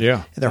expensive.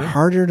 Yeah. They're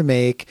harder to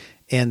make,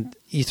 and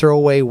you throw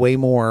away way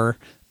more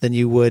than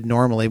you would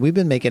normally. We've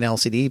been making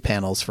LCD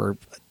panels for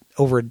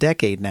over a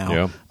decade now.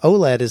 Yeah.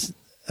 OLED is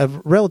a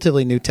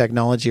relatively new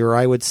technology, or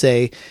I would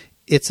say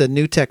it's a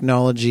new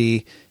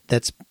technology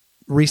that's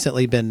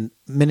recently been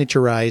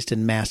miniaturized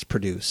and mass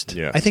produced.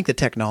 Yes. I think the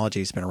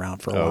technology's been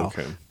around for a while.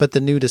 Okay. But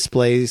the new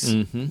displays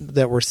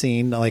that we're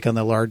seeing, like on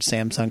the large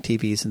Samsung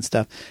TVs and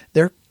stuff,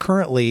 they're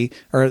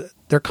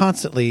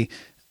constantly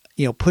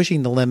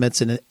pushing the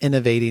limits and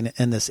innovating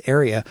in this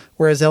area,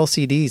 whereas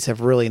LCDs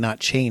have really not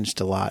changed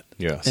a lot.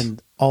 Yes. In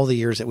all the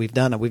years that we've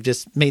done it, we've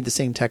just made the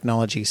same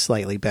technology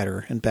slightly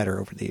better and better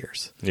over the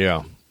years.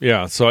 Yeah.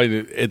 Yeah.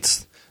 So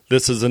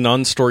this is a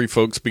non-story,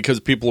 folks, because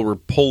people were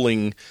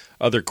pulling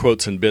other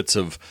quotes and bits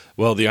of,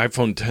 well, the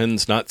iPhone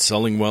 10's not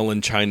selling well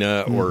in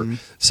China, or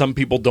some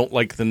people don't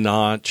like the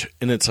notch.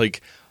 And it's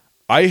like,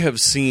 I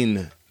have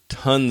seen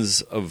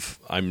tons of,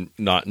 I'm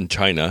not in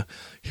China,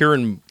 here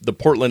in the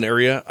Portland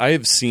area, I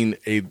have seen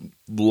a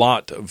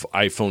lot of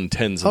iPhone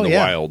 10s in the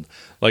wild.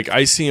 Like,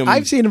 I see them.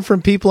 I've seen them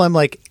from people I'm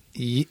like,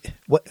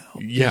 what?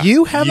 Yeah,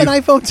 you have an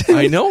iPhone 10?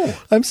 I know.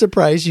 I'm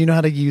surprised you know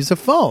how to use a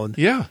phone.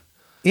 Yeah.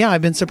 Yeah,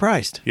 I've been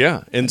surprised.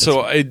 Yeah. And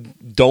so I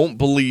don't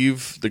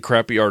believe the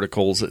crappy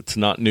articles. It's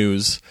not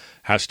news.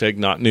 Hashtag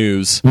not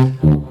news. The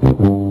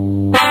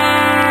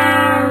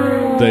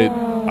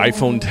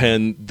iPhone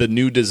 10, the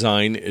new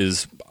design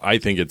is, I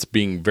think it's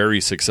being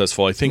very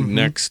successful. I think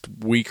next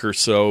week or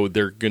so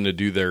they're going to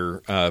do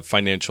their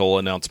financial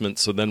announcement.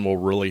 So then we'll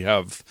really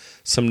have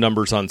some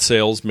numbers on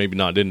sales, maybe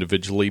not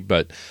individually,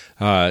 but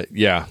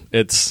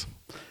it's.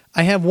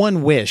 I have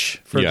one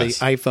wish for the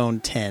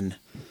iPhone 10,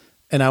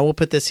 and I will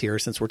put this here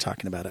since we're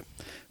talking about it.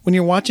 When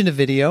you're watching a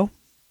video,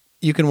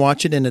 you can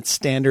watch it in its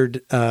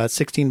standard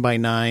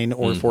 16:9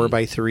 or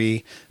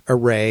 4:3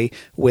 array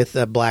with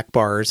black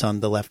bars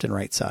on the left and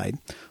right side.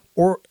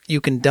 Or you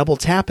can double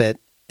tap it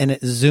and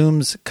it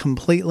zooms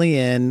completely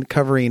in,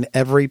 covering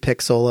every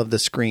pixel of the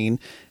screen.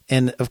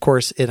 And, of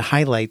course, it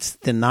highlights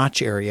the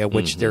notch area,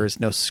 which there is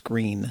no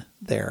screen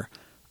there.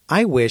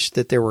 I wish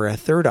that there were a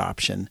third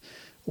option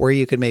where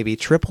you could maybe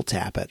triple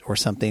tap it or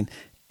something,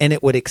 and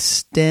it would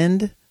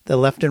extend the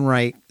left and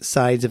right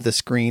sides of the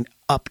screen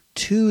up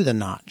to the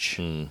notch.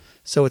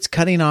 So it's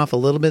cutting off a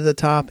little bit of the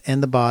top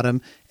and the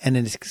bottom, and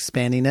then it's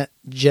expanding it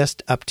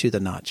just up to the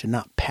notch and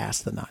not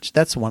past the notch.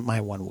 That's my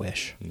one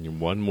wish.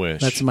 One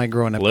wish. That's my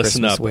growing up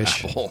Listen Christmas up,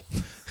 wish. Apple.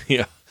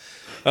 Yeah.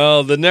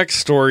 The next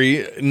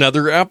story,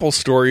 another Apple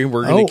story.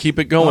 We're going to keep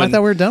it going. I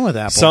thought we were done with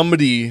Apple.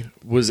 Somebody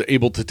was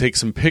able to take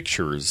some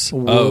pictures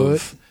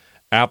of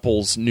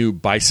Apple's new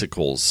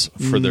bicycles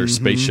for their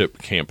spaceship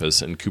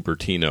campus in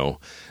Cupertino.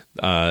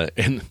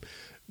 And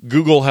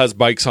Google has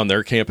bikes on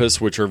their campus,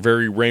 which are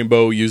very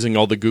rainbow, using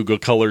all the Google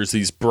colors,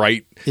 these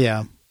bright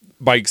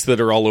bikes that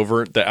are all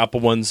over. The Apple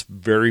ones,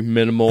 very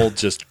minimal,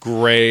 just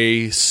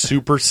gray,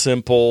 super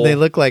simple. They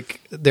look like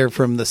they're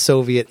from the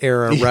Soviet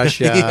era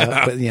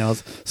Russia. But,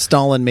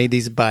 Stalin made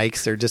these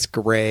bikes. They're just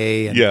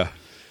gray. And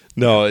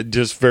No,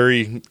 just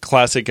very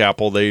classic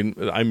Apple.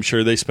 I'm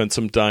sure they spent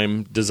some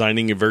time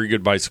designing a very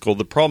good bicycle.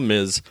 The problem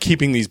is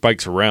keeping these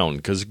bikes around,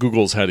 because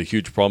Google's had a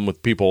huge problem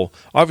with people.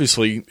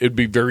 Obviously, it'd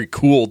be very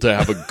cool to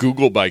have a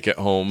Google bike at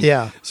home.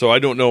 Yeah. So I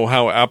don't know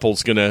how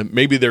Apple's going to –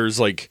 maybe there's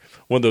like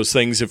one of those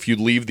things, if you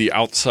leave the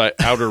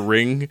outer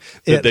ring,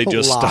 that they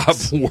just stop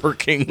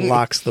working.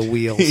 Locks the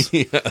wheels.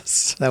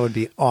 Yes. That would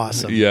be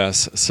awesome.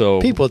 Yes.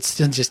 So people would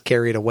still just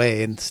carry it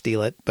away and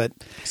steal it. But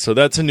so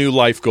that's a new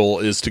life goal,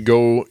 is to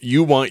go –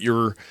 you want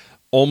your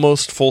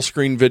almost full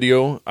screen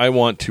video. I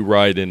want to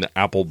ride an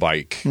Apple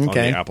bike on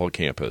the Apple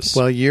campus.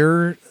 Well,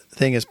 your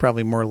thing is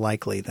probably more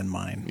likely than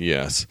mine.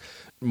 Yes.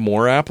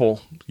 More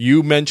Apple.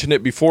 You mentioned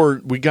it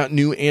before. We got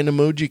new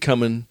Animoji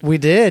coming. We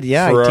did,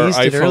 yeah. For I teased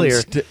it earlier.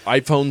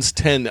 iPhones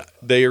 10.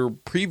 They are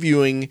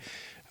previewing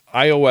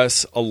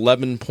iOS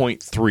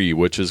 11.3,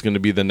 which is going to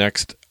be the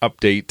next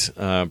update,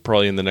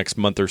 probably in the next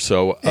month or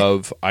so,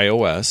 of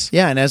iOS.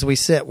 Yeah, and as we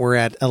sit, we're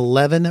at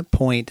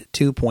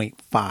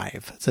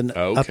 11.2.5. It's an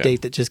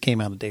update that just came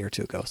out a day or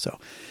two ago. So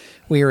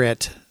we are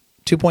at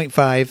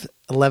 2.5,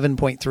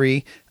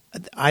 11.3.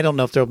 I don't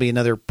know if there'll be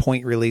another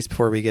point release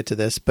before we get to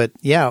this, but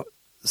yeah,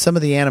 some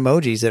of the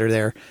Animojis that are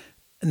there.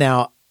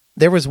 Now,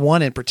 there was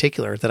one in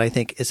particular that I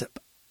think is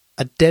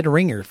a dead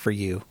ringer for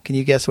you. Can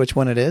you guess which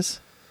one it is?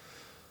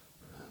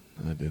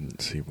 I didn't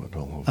see what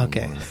all of them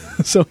Okay.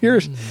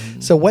 were.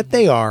 So what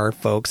they are,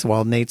 folks,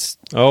 while Nate's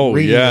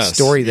reading the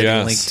story that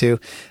I linked to,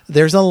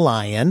 there's a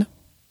lion,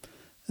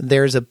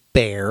 there's a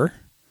bear,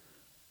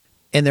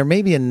 and there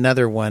may be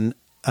another one.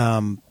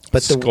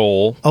 But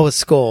skull. A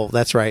skull.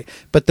 That's right.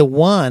 But the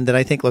one that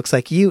I think looks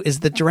like you is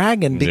the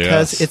dragon,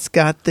 because it's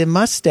got the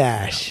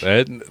mustache.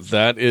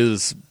 That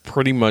is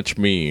pretty much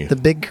me. The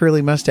big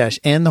curly mustache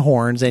and the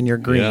horns, and you're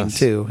green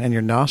too, and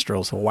your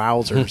nostrils.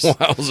 Wowzers.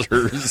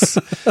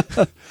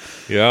 Wowzers.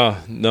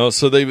 Yeah. No,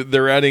 so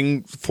they're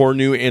adding 4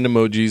 new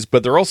Animojis,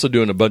 but they're also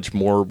doing a bunch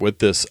more with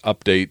this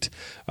update.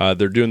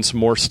 They're doing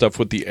some more stuff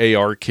with the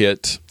AR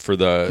kit for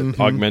the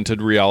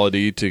augmented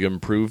reality to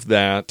improve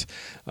that.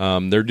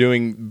 They're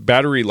doing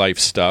battery life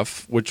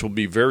stuff, which will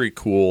be very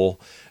cool,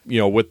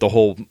 with the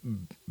whole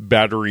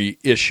battery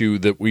issue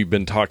that we've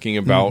been talking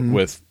about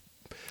with.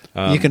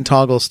 You can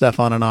toggle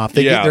stuff on and off.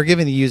 They're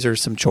giving the users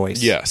some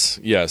choice. Yes,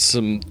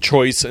 some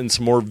choice and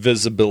some more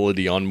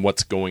visibility on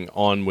what's going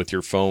on with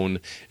your phone.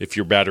 If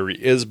your battery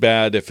is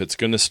bad, if it's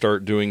going to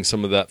start doing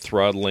some of that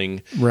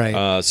throttling.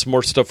 Right. Some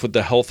more stuff with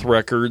the health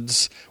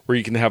records, where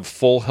you can have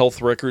full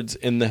health records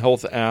in the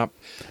health app.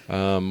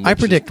 I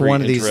predict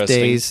one of these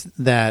days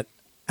that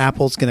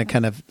Apple's going to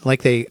kind of,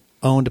 like they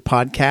owned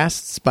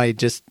podcasts by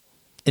just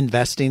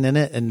investing in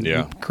it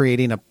and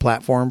creating a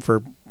platform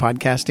for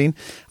podcasting.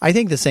 I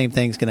think the same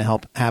thing's going to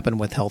happen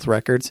with health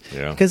records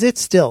because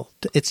it's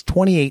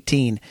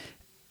 2018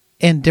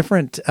 and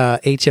different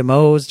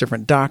HMOs,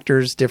 different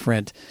doctors,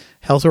 different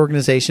health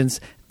organizations,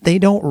 they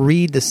don't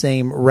read the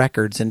same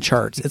records and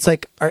charts. It's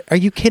like, are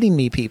you kidding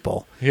me,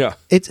 people? Yeah.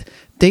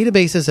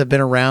 Databases have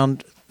been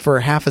around for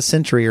half a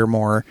century or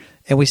more,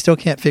 and we still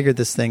can't figure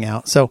this thing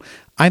out. So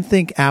I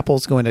think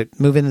Apple's going to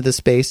move into the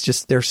space.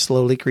 Just they're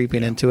slowly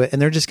creeping into it,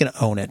 and they're just going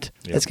to own it.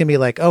 Yep. It's going to be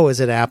like, oh, is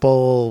it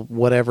Apple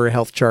whatever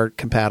health chart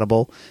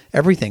compatible?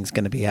 Everything's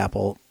going to be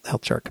Apple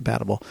health chart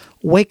compatible.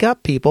 Wake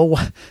up, people.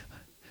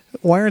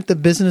 Why aren't the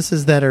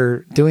businesses that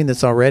are doing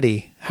this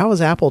already? How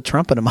is Apple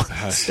trumping them on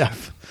this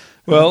stuff?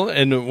 Well,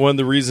 and one of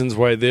the reasons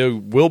why they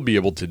will be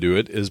able to do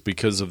it is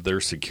because of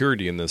their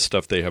security and the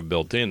stuff they have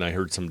built in. I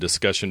heard some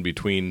discussion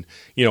between,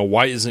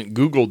 why isn't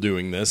Google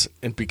doing this?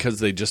 And because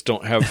they just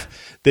don't have,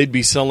 they'd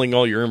be selling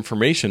all your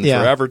information for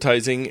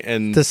advertising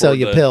and to sell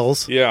you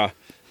pills. Yeah.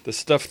 The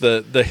stuff,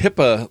 the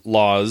HIPAA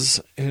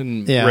laws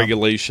and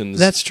regulations.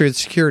 That's true.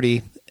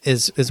 Security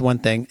is one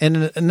thing.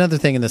 And another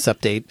thing in this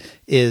update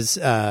is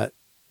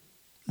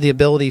the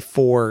ability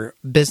for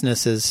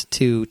businesses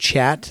to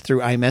chat through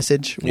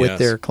iMessage with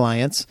their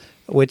clients,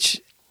 which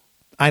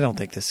I don't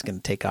think this is going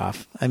to take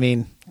off. I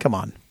mean, come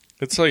on.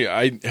 It's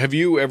like, have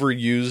you ever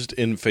used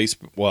in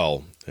Facebook?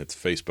 Well, it's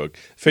Facebook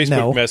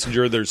No.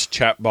 Messenger. There's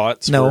chat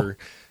bots for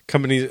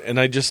companies, and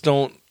I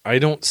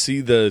don't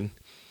see the.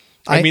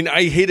 I mean,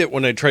 I hate it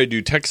when I try to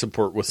do tech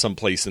support with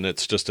someplace and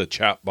it's just a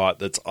chat bot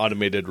that's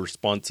automated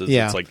responses.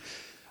 Yeah. It's like,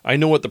 I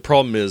know what the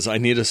problem is. I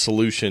need a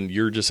solution.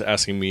 You're just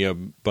asking me a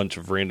bunch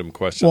of random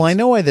questions. Well, I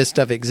know why this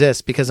stuff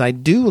exists because I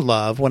do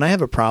love, when I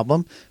have a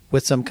problem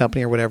with some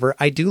company or whatever,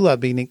 I do love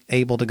being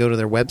able to go to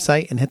their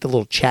website and hit the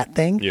little chat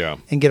thing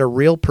and get a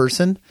real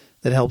person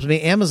that helps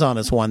me. Amazon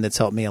is one that's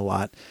helped me a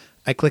lot.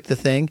 I click the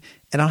thing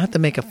and I don't have to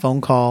make a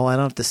phone call. I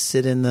don't have to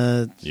sit in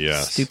the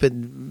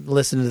stupid,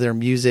 listen to their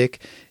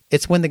music.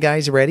 It's when the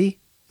guy's ready,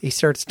 he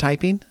starts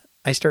typing,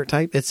 I start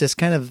typing. It's this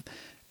kind of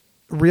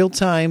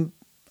real-time,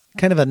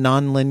 kind of a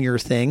non-linear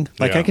thing.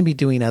 Like I can be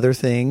doing other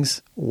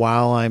things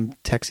while I'm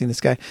texting this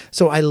guy.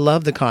 So I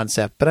love the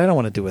concept, but I don't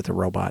want to do it with a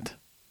robot.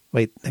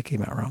 Wait, that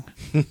came out wrong.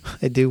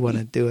 I do want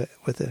to do it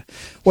with it.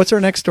 What's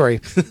our next story?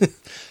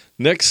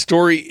 Next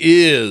story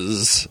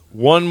is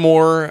one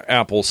more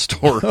Apple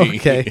story.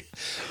 Okay.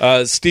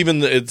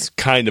 Steven, it's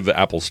kind of an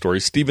Apple story.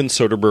 Steven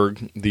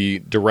Soderbergh, the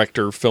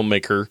director,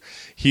 filmmaker,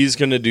 he's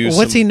going to do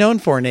What's he known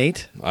for,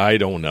 Nate? I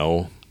don't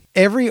know.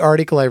 Every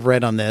article I've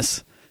read on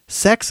this,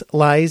 Sex,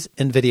 Lies,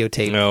 and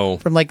Videotape. No.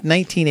 From like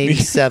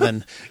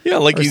 1987. Yeah,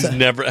 like he's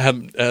never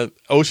had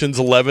Ocean's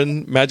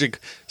 11, Magic.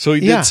 So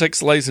he did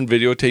Sex, Lies, and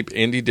Videotape,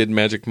 and he did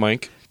Magic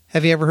Mike.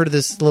 Have you ever heard of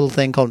this little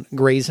thing called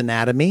Grey's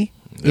Anatomy?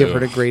 You ever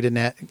heard of Grey's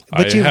Anatomy?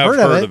 But you've I have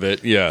heard of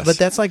it, yes. But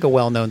that's like a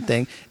well-known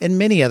thing. And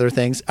many other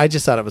things. I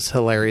just thought it was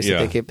hilarious.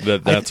 Yeah,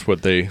 that's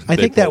what they I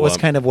think that was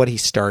kind of what he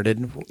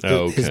started,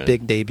 his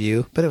big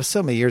debut. But it was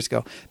so many years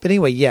ago. But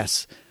anyway,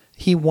 yes,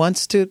 he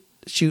wants to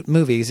shoot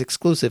movies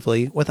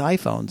exclusively with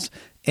iPhones.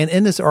 And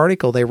in this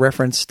article, they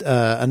referenced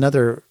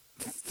another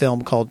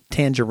film called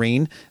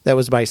Tangerine that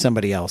was by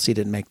somebody else. He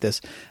didn't make this.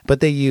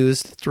 But they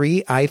used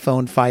 3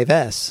 iPhone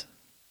 5S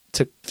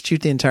to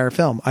shoot the entire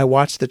film. I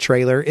watched the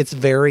trailer. It's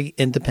very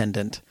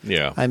independent.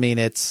 Yeah. I mean,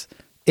 it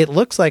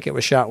looks like it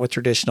was shot with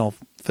traditional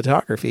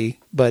photography,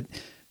 but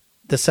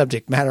the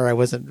subject matter I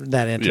wasn't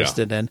that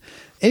interested in.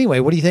 Anyway,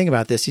 what do you think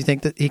about this? You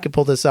think that he could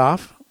pull this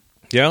off?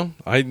 Yeah,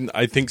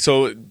 I think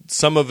so.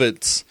 Some of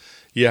it's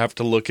you have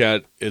to look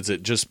at, is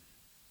it just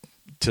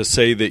to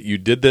say that you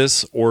did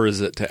this, or is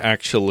it to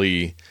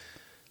actually,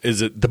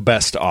 is it the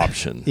best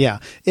option? Yeah,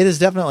 it is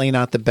definitely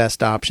not the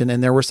best option.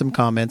 And there were some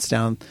comments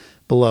down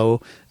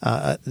below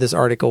this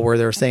article where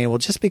they were saying, well,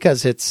 just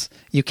because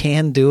you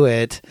can do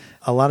it,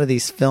 a lot of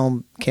these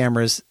film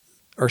cameras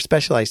are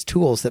specialized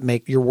tools that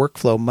make your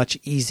workflow much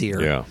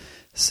easier. Yeah.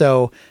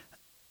 So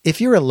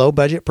if you're a low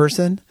budget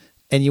person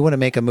and you want to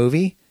make a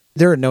movie,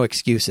 there are no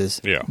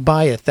excuses. Yeah.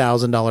 Buy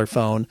 $1,000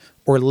 phone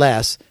or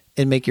less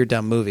and make your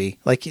dumb movie.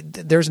 Like,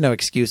 there's no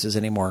excuses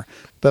anymore.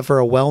 But for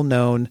a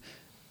well-known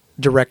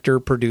director,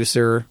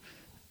 producer,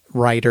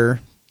 writer,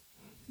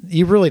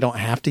 you really don't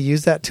have to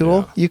use that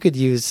tool. Yeah. You could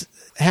use,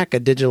 a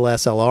digital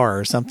SLR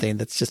or something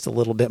that's just a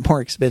little bit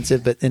more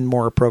expensive but and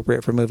more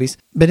appropriate for movies.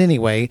 But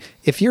anyway,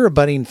 if you're a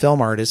budding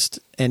film artist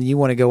and you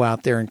want to go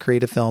out there and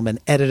create a film and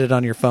edit it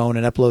on your phone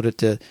and upload it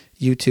to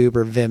YouTube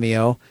or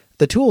Vimeo,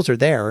 the tools are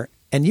there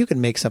and you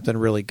can make something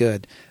really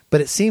good.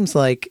 But it seems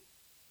like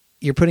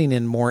you're putting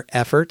in more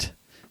effort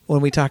when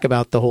we talk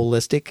about the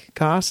holistic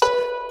cost.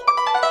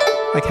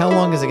 Like, how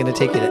long is it going to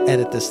take you to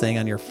edit this thing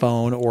on your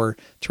phone or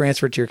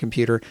transfer it to your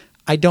computer?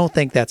 I don't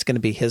think that's going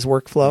to be his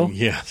workflow.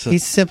 Yes.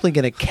 He's simply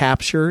going to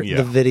capture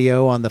the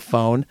video on the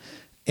phone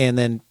and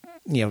then,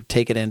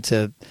 take it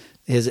into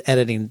his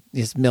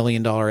 $1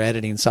 million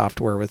editing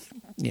software with,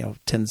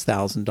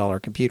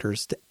 $10,000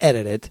 computers to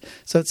edit it.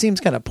 So it seems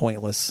kind of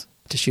pointless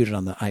to shoot it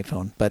on the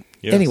iPhone. But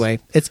Yes. anyway,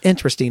 it's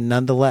interesting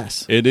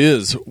nonetheless. It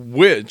is,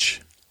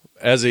 which,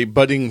 as a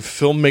budding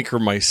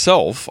filmmaker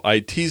myself, I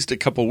teased a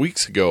couple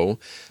weeks ago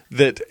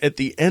that at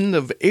the end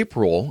of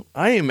April,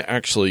 I am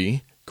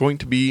actually going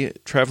to be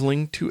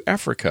traveling to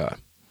Africa.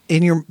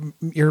 And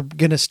you're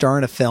going to star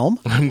in a film?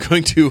 I'm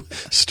going to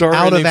star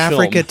Out in of a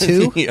Africa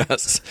film. too?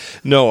 Yes.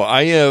 No,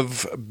 I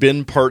have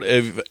been part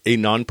of a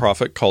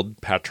nonprofit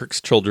called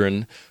Patrick's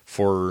Children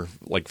for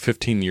like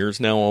 15 years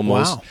now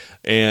almost. Wow.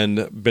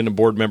 And been a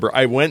board member.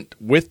 I went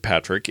with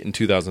Patrick in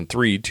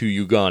 2003 to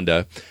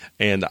Uganda,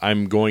 and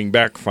I'm going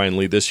back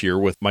finally this year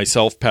with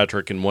myself,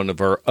 Patrick, and one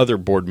of our other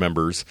board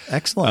members.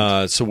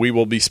 Excellent. So we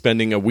will be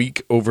spending a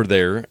week over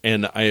there,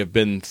 and I have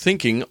been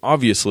thinking,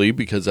 obviously,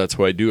 because that's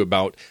what I do,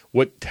 about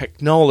what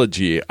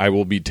technology I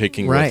will be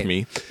taking with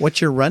me. What's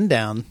your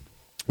rundown?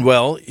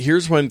 Well,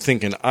 here's what I'm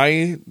thinking.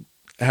 I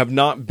have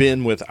not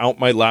been without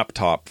my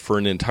laptop for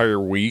an entire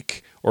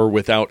week, or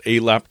without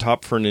a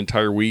laptop for an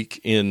entire week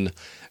in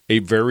a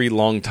very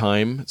long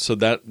time. So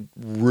that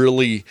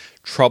really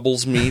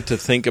troubles me to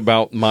think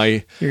about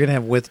my... You're going to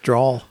have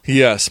withdrawal.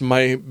 Yes,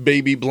 my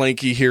baby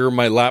blankie here,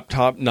 my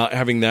laptop, not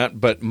having that.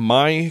 But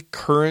my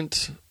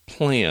current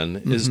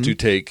plan is to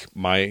take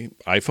my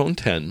iPhone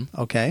 10,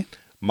 Okay.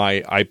 my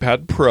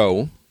iPad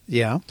Pro,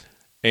 Yeah.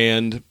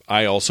 and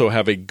I also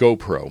have a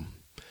GoPro.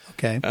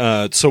 Okay.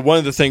 So one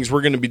of the things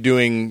we're going to be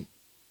doing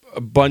a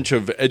bunch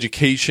of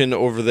education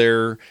over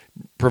there,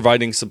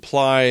 providing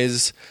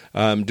supplies,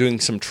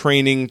 doing some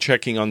training,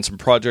 checking on some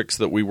projects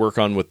that we work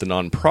on with the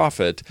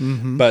nonprofit.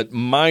 But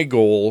my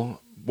goal,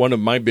 one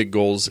of my big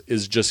goals,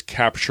 is just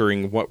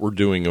capturing what we're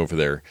doing over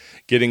there,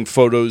 getting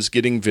photos,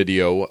 getting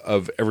video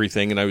of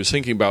everything. And I was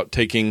thinking about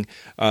taking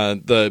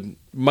the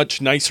much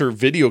nicer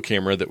video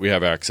camera that we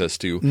have access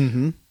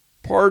to.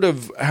 Part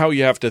of how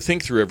you have to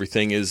think through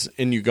everything is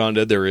in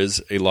Uganda there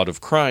is a lot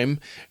of crime,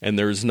 and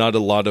there's not a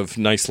lot of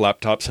nice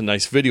laptops and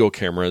nice video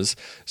cameras.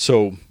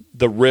 So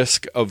the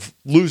risk of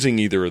losing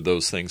either of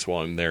those things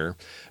while I'm there.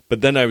 But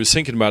then I was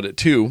thinking about it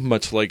too,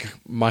 much like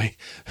my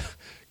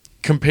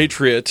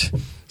compatriot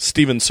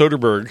Steven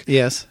Soderbergh.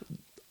 Yes.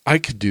 I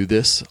could do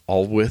this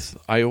all with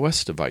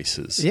iOS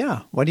devices.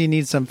 Yeah. Why do you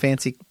need some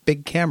fancy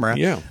big camera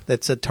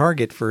that's a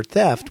target for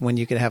theft when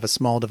you can have a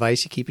small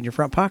device you keep in your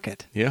front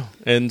pocket? Yeah.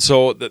 And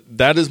so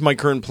that is my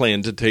current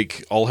plan to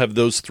take. I'll have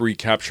those 3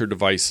 capture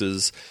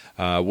devices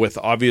with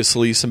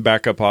obviously some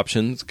backup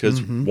options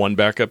because one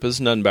backup is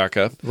none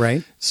backup.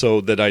 Right. So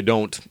that I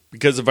don't,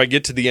 because if I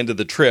get to the end of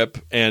the trip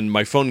and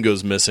my phone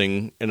goes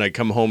missing and I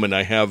come home and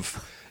I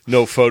have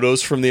no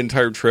photos from the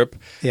entire trip,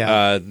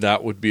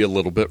 that would be a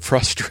little bit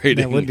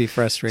frustrating. That would be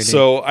frustrating.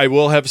 So I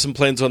will have some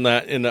plans on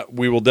that, and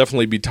we will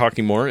definitely be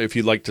talking more. If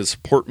you'd like to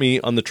support me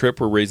on the trip,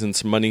 we're raising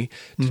some money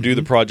to do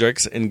the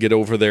projects and get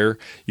over there.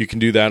 You can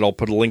do that. I'll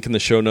put a link in the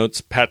show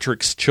notes,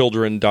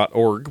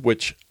 patrickschildren.org,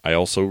 which I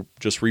also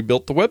just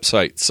rebuilt the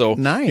website. So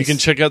nice. You can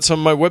check out some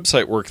of my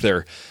website work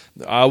there.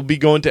 I'll be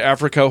going to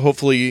Africa,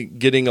 hopefully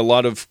getting a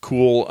lot of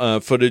cool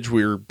footage.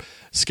 We're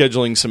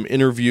scheduling some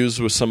interviews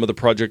with some of the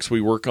projects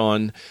we work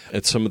on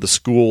at some of the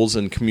schools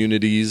and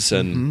communities,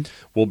 and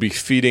we'll be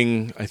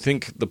feeding, I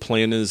think the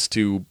plan is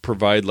to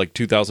provide like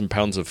 2,000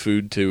 pounds of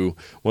food to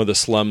one of the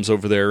slums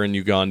over there in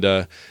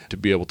Uganda to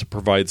be able to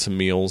provide some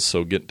meals,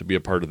 so get to be a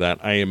part of that.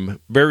 I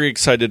am very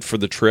excited for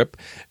the trip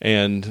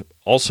and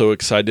also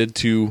excited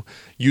to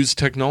use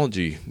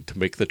technology to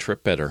make the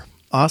trip better.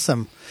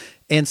 Awesome.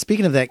 And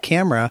speaking of that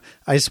camera,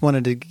 I just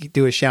wanted to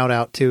do a shout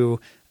out to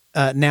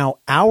now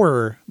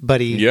our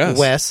buddy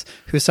Wes,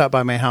 who stopped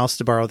by my house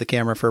to borrow the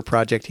camera for a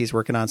project he's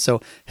working on.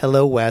 So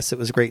hello, Wes. It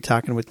was great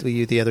talking with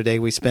you the other day.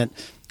 We spent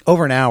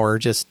over an hour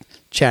just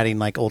chatting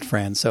like old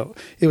friends. So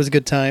it was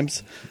good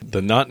times.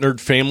 The Not Nerd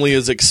family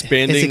is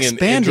expanding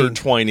and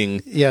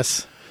intertwining.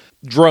 Yes.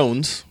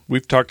 Drones.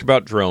 We've talked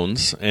about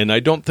drones, and I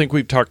don't think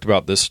we've talked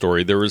about this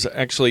story. There was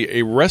actually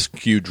a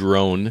rescue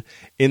drone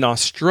in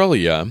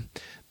Australia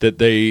that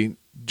they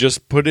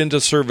just put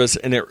into service,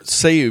 and it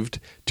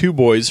saved 2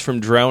 boys from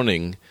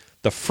drowning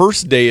the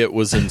first day it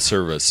was in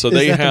service. So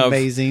they have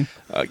amazing.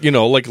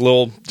 Like a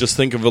little, just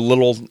think of a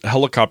little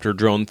helicopter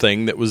drone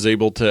thing that was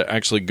able to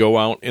actually go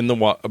out in the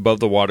above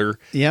the water.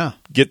 Yeah.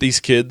 Get these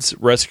kids,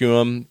 rescue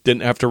them,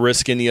 didn't have to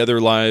risk any other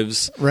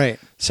lives. Right.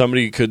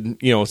 Somebody could,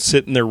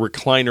 sit in their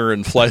recliner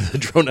and fly the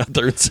drone out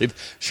there and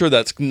save. Sure,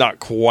 that's not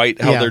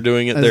quite how they're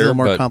doing it there. It's a little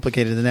more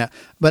complicated than that.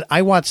 But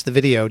I watched the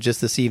video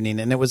just this evening,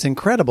 and it was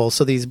incredible.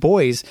 So these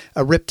boys,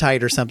 a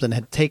riptide or something,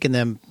 had taken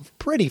them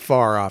pretty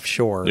far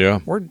offshore. Yeah.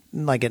 We're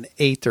like an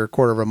eighth or a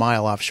quarter of a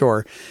mile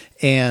offshore.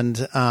 And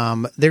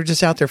they're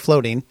just out there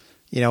floating,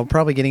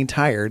 probably getting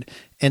tired.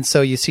 And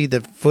so you see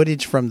the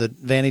footage from the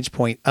vantage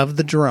point of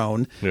the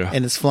drone,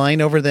 and it's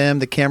flying over them.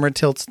 The camera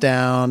tilts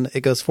down.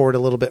 It goes forward a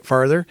little bit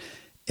farther.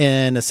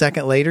 And a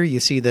second later, you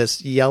see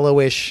this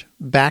yellowish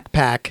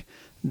backpack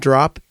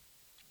drop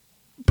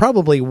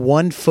probably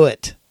 1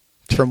 foot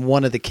from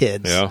one of the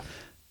kids. Yeah.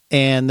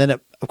 And then,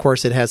 of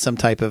course, it has some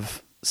type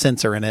of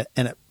sensor in it,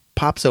 and it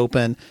pops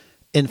open,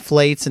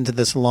 inflates into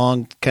this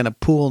long kind of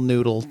pool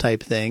noodle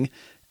type thing,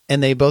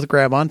 and they both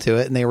grab onto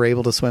it, and they were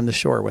able to swim to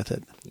shore with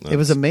it. It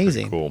was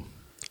amazing. Cool.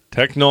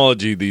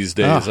 Technology these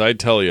days, I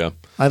tell you.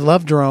 I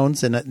love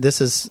drones, and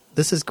this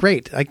is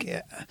great. I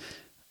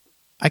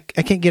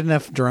can't get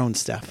enough drone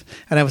stuff.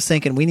 And I was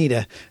thinking we need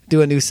to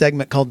do a new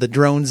segment called the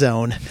Drone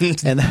Zone,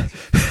 and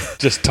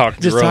just talk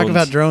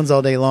about drones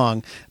all day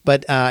long.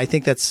 But I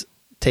think that's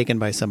taken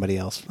by somebody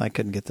else. I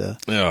couldn't get the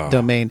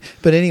domain.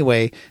 But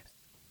anyway,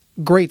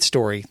 great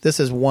story. This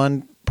is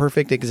one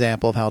perfect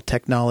example of how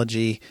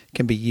technology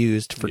can be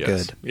used for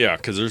good. Yeah,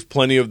 because there's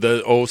plenty of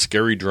the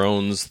scary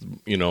drones.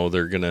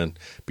 They're gonna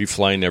be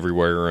flying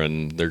everywhere,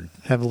 and they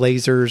have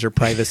lasers or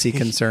privacy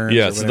concerns.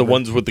 Yes, the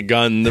ones with the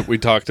gun that we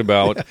talked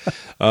about.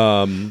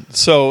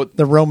 So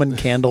the Roman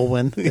candle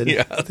one.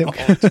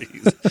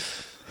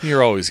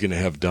 You're always going to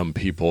have dumb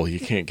people. You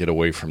can't get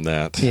away from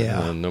that.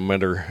 Yeah. No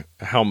matter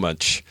how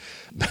much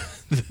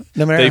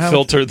they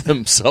filter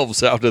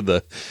themselves out of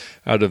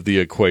the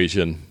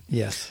equation.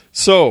 Yes.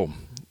 So,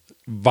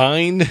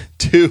 Vine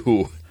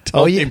 2.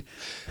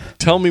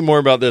 Tell me more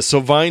about this. So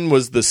Vine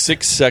was the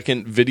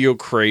 6-second video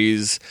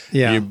craze.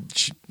 Yeah. You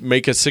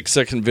make a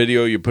 6-second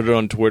video, you put it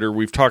on Twitter.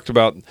 We've talked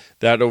about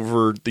that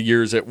over the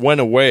years. It went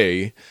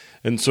away.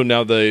 And so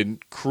now the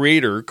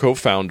creator,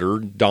 co-founder,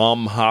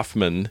 Dom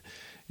Hoffman,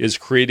 is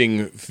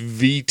creating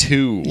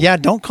V2. Yeah,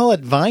 don't call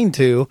it Vine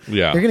 2.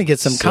 Yeah. You're going to get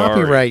some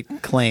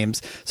copyright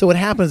claims. So what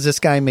happens,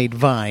 this guy made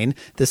Vine,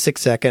 the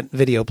 6-second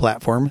video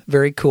platform.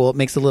 Very cool. It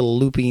makes a little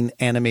looping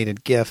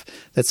animated GIF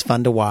that's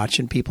fun to watch,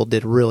 and people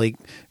did really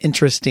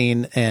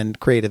interesting and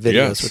creative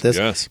videos with this.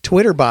 Yes.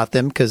 Twitter bought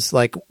them because,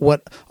 like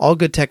what all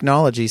good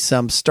technology,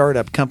 some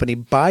startup company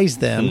buys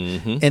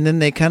them, and then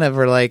they kind of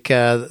are like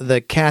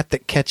the cat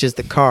that catches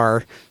the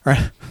car.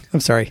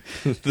 I'm sorry.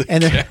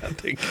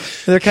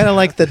 They're kind of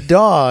like the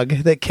dog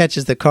that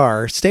catches the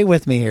car. Stay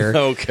with me here.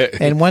 Okay.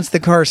 And once the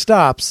car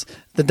stops,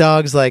 the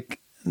dog's like,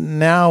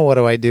 now what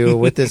do I do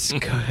with this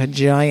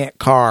giant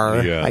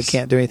car Yes. I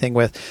can't do anything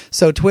with?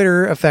 So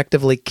Twitter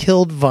effectively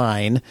killed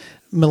Vine.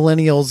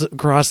 Millennials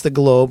across the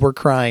globe were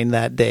crying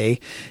that day.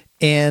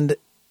 And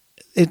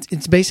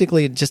it's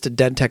basically just a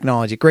dead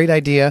technology. Great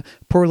idea,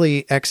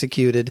 poorly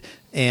executed,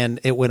 and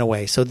it went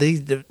away. So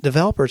the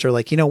developers are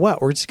like, you know what?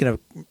 We're just going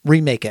to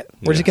remake it.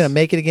 We're just going to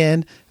make it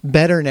again,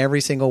 better in every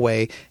single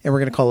way, and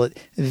we're going to call it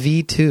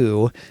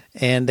V2.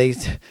 And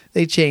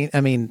they change.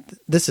 I mean,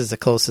 this is the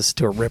closest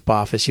to a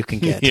ripoff as you can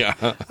get.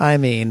 Yeah. I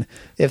mean,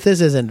 if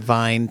this isn't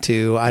Vine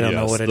 2, I don't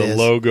know what it is. The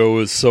logo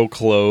is so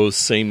close,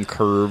 same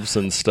curves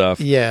and stuff.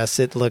 Yes,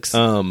 it looks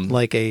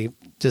like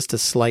just a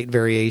slight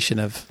variation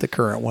of the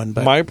current one.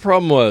 But my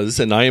problem was,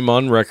 and I am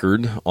on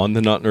record on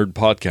the Not Nerd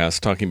podcast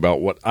talking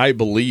about what I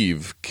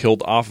believe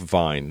killed off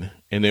Vine,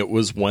 and it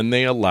was when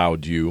they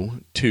allowed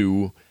you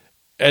to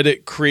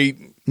create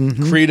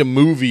a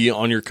movie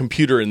on your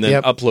computer and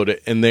then upload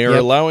it, and they are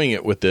allowing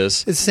it with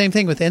this. It's the same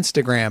thing with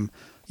Instagram.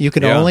 You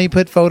can only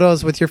put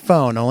photos with your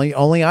phone, only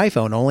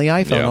iPhone, only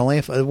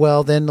iPhone.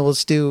 Well, then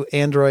let's do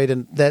Android,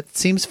 and that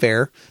seems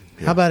fair.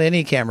 Yeah. How about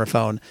any camera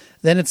phone?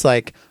 Then it's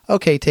like,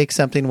 okay, take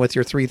something with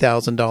your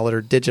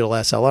 $3,000 digital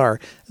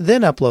SLR,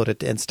 then upload it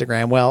to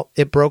Instagram. Well,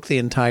 it broke the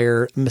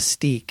entire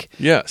mystique.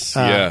 Yes,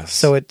 yes.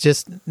 So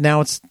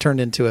now it's turned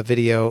into a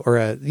video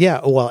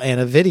and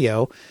a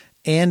video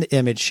and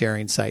image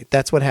sharing site.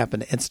 That's what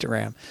happened to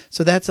Instagram.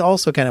 So that's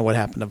also kind of what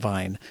happened to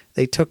Vine.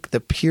 They took the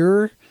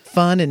pure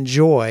fun and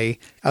joy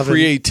of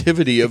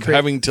creativity of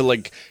having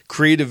to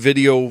create a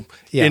video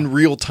in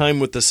real time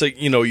with the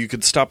you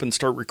could stop and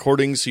start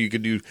recording, so you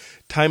could do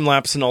time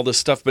lapse and all this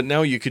stuff. But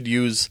now you could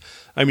you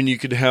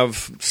could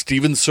have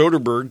Steven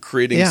Soderbergh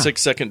creating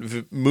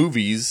 6-second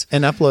movies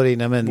and uploading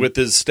them, and with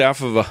his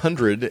staff of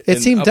 100. It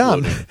seemed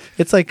dumb.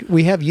 It's like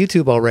we have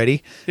YouTube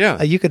already.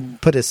 Yeah, you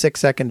could put a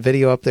 6-second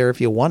video up there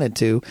if you wanted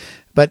to.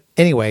 But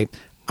anyway,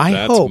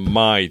 that's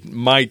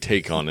my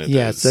take on it.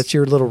 Yes, that's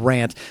your little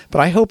rant.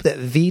 But I hope that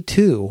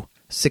V2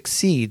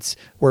 succeeds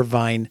where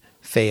Vine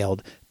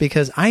failed,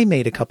 because I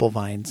made a couple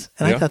Vines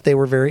and I thought they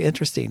were very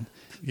interesting.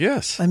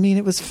 Yes, I mean,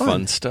 it was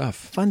fun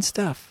stuff.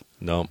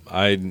 No,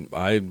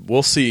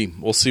 we'll see.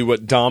 We'll see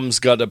what Dom's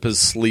got up his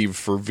sleeve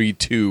for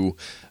V2.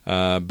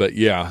 But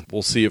yeah,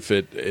 we'll see if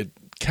it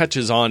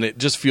catches on. It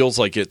just feels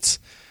like it's.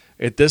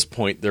 At this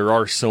point, there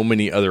are so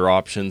many other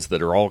options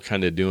that are all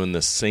kind of doing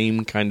the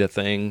same kind of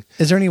thing.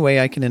 Is there any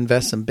way I can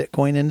invest some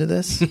Bitcoin into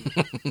this?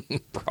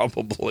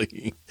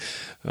 Probably.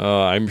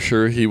 I'm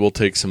sure he will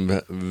take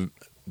some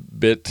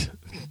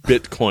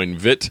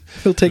Bitcoin.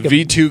 He'll take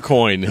V2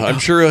 coin. I'm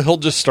sure he'll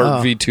just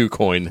start V2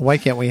 coin. Why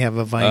can't we have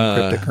a Vine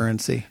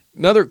cryptocurrency?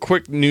 Another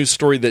quick news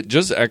story that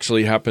just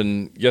actually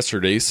happened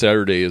yesterday,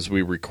 Saturday, as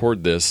we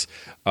record this.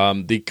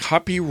 The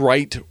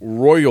Copyright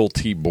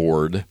Royalty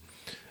Board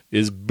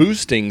is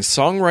boosting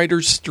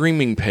songwriters'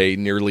 streaming pay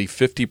nearly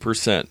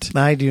 50%.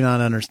 I do not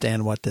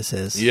understand what this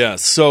is. Yeah,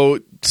 so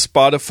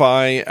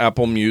Spotify,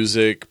 Apple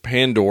Music,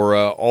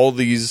 Pandora, all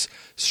these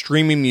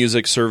streaming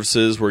music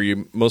services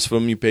where most of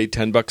them you pay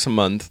 $10 a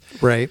month.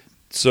 Right.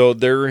 So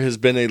there has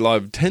been a lot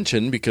of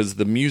tension because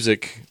the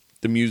music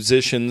the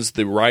musicians,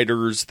 the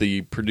writers,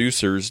 the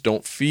producers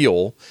don't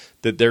feel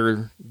that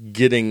they're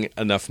getting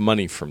enough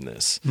money from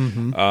this.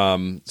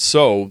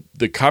 So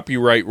the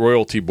Copyright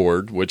Royalty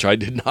Board, which I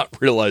did not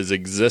realize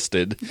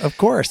existed, Of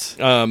course.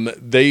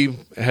 they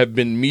have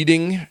been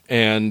meeting,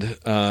 and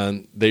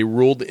they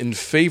ruled in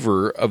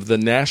favor of the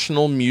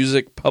National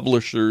Music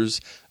Publishers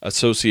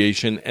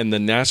Association and the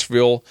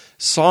Nashville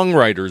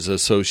Songwriters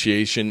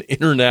Association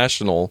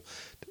International.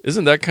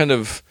 Isn't that kind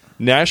of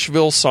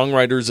Nashville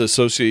Songwriters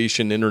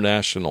Association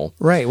International?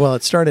 Right. Well,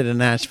 it started in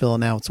Nashville,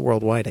 and now it's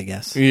worldwide, I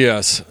guess.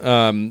 Yes.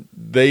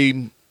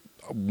 They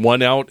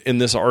won out in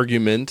this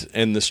argument,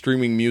 and the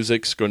streaming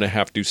music's going to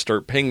have to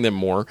start paying them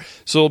more.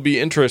 So it'll be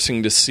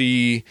interesting to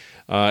see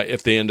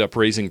if they end up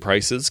raising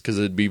prices, because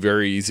it'd be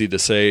very easy to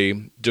say,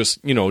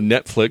 just,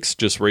 Netflix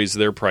just raised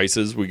their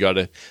prices. We got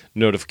a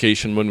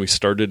notification when we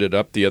started it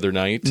up the other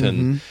night,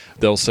 and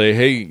they'll say,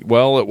 hey,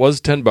 well, it was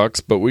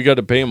 $10, but we got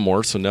to pay them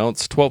more, so now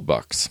it's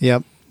 $12.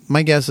 Yep.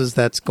 My guess is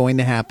that's going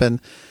to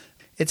happen.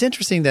 It's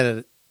interesting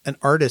that an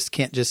artist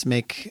can't just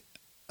make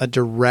a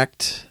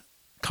direct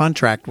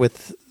contract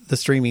with the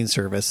streaming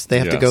service. They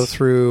have to go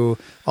through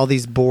all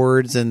these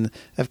boards, and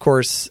of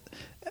course,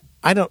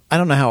 I don't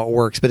know how it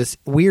works, but it's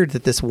weird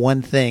that this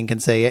one thing can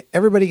say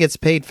everybody gets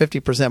paid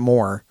 50%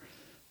 more.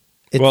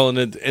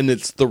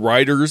 It's the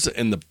writers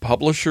and the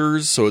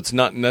publishers, so it's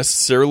not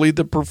necessarily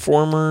the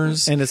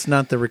performers, and it's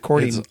not the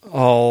recording. It's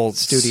all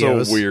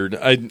studios. So weird.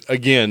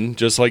 Again,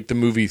 just like the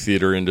movie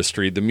theater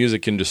industry, the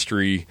music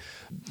industry,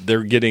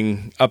 they're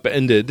getting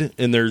upended,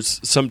 and there's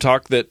some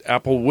talk that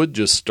Apple would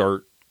just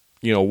start.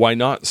 Why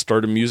not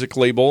start a music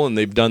label? And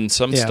they've done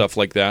some stuff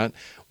like that,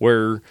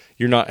 where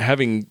you're not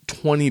having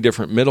 20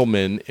 different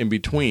middlemen in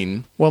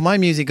between. Well, my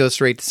music goes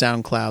straight to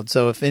SoundCloud.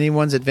 So if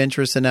anyone's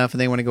adventurous enough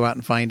and they want to go out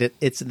and find it,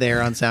 it's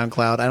there on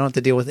SoundCloud. I don't have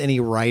to deal with any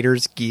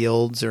writers'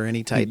 guilds or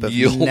any type of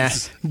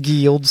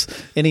guilds,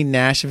 any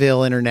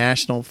Nashville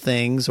International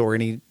things or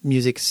any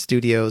music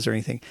studios or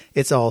anything.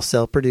 It's all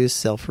self-produced,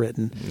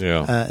 self-written,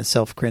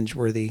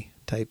 self-cringeworthy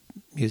type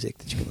music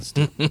that you can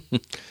listen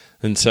to.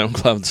 And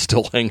SoundCloud's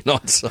still hanging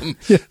on some.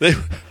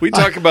 We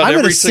talk about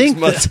every 6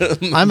 months. I'm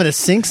going to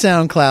sync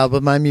SoundCloud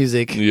with my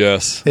music.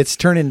 Yes. It's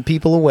turning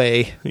people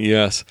away.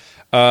 Yes.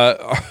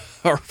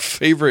 Our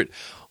favorite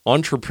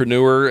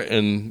entrepreneur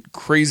and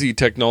crazy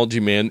technology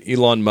man,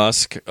 Elon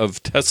Musk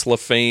of Tesla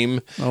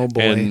fame. Oh,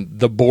 boy. And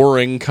the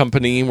Boring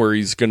Company, where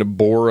he's going to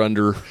bore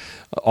under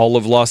all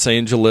of Los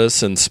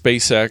Angeles, and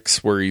SpaceX,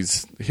 where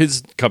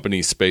his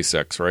company's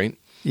SpaceX, right?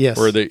 Yes.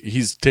 Or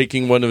he's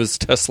taking one of his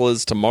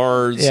Teslas to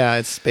Mars. Yeah,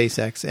 it's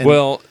SpaceX. And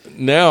well,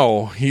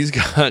 now he's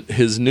got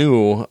his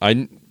new...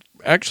 I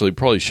actually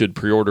probably should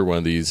pre-order one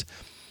of these.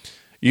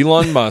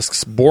 Elon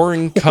Musk's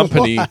Boring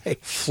Company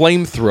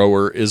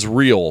flamethrower is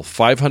real,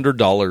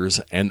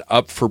 $500 and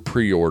up for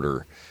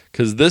pre-order.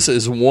 Because this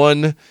is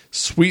one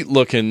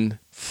sweet-looking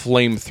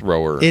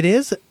flamethrower. It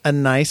is a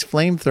nice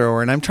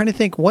flamethrower, and I'm trying to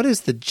think, what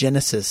is the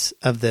genesis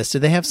of this? Do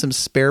they have some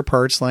spare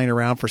parts lying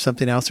around for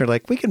something else? They're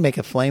like, we can make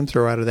a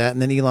flamethrower out of that,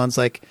 and then Elon's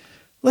like,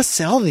 let's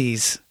sell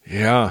these.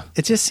 Yeah.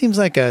 It just seems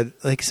like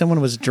someone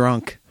was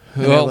drunk.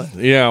 Well,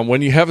 yeah,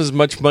 when you have as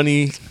much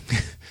money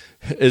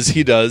as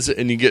he does,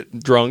 and you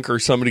get drunk, or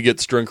somebody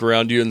gets drunk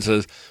around you and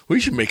says, we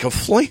should make a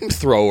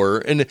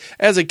flamethrower. And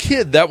as a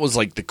kid, that was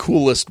like the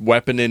coolest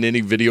weapon in any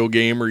video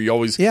game, or you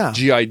always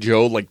G.I.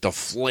 Joe, like the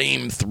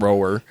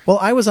flamethrower. Well,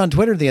 I was on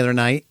Twitter the other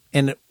night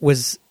and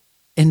was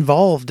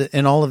involved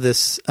in all of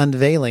this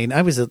unveiling.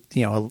 I was a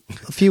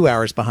few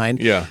hours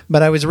behind. Yeah.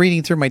 But I was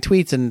reading through my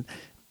tweets, and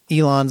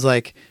Elon's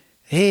like,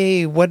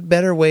 hey, what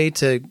better way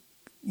to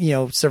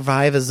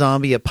survive a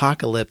zombie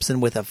apocalypse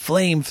and with a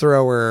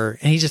flamethrower,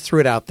 and he just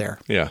threw it out there.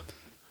 Yeah.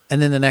 And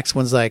then the next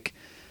one's like,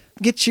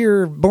 get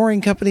your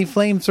Boring Company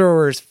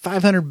flamethrowers,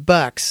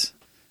 $500.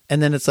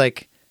 And then it's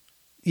like,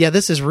 yeah,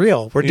 this is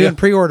real. We're doing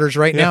pre-orders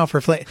right now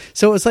for flame.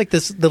 So it was like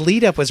this, the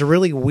lead up was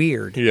really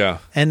weird. Yeah.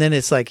 And then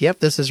it's like,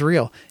 yep, this is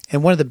real.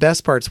 And one of the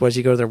best parts was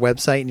you go to their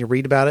website and you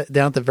read about it.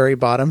 Down at the very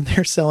bottom,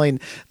 they're selling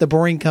the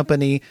Boring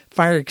Company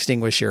fire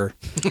extinguisher.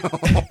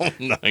 Oh,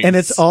 nice. And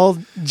it's all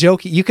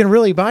jokey. You can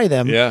really buy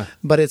them. Yeah.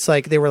 But it's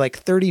like, they were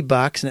like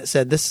 $30, and it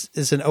said, this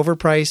is an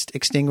overpriced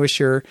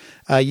extinguisher.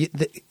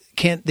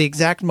 The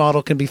exact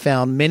model can be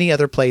found many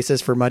other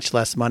places for much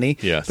less money.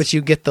 Yes. But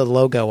you get the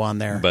logo on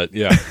there. But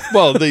yeah.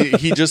 Well,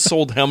 he just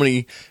sold how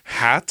many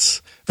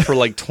hats for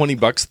like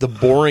 $20? The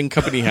Boring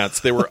Company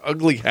hats. They were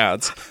ugly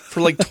hats for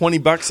like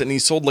 $20, and he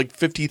sold like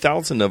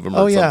 50,000 of them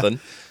or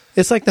something.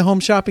 It's like the Home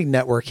Shopping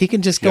Network. He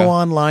can just go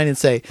online and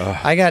say,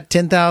 I got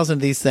 10,000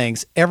 of these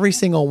things. Every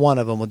single one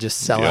of them will just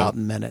sell out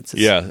in minutes.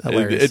 It's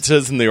hilarious. It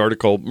says in the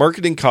article,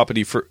 marketing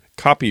copy for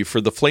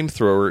the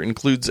flamethrower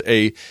includes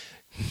a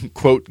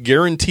quote,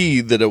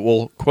 guarantee that it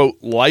will, quote,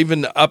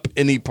 liven up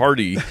any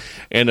party,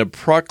 and a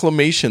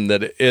proclamation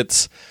that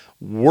it's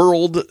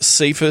world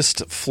safest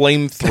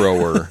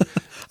flamethrower.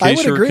 In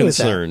case you're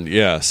concerned,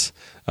 yes.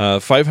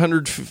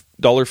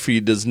 $500 fee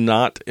does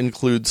not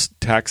include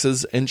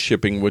taxes and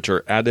shipping, which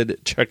are added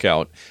at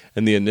checkout,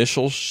 and the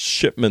initial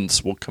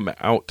shipments will come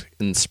out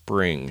in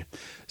spring.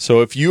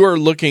 So if you are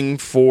looking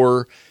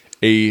for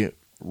a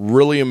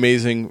really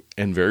amazing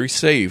and very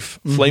safe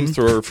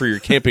flamethrower for your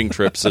camping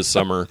trips this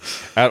summer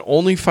at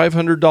only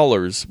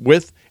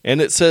 $500 and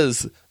it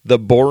says The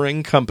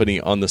Boring Company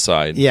on the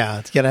side. Yeah,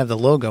 it's got to have the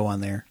logo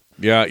on there.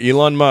 Yeah,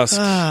 Elon Musk.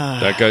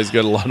 That guy's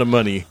got a lot of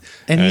money.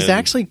 And he's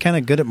actually kind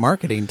of good at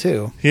marketing,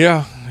 too.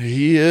 Yeah,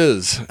 he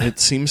is. It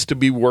seems to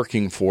be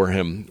working for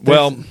him.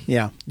 Well,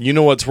 yeah. You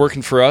know what's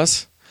working for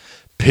us?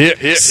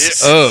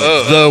 Picks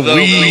of the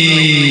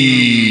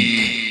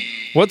week.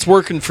 What's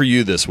working for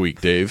you this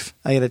week, Dave?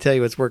 I got to tell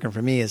you what's working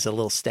for me is a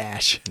little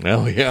stash.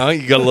 Oh, yeah?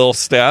 You got a little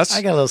stash?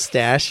 I got a little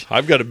stash.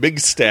 I've got a big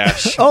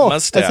stash. Oh,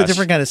 mustache. that's a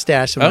different kind of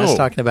stash than what I was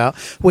talking about,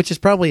 which is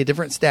probably a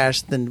different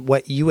stash than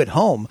what you at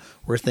home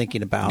were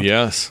thinking about.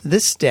 Yes.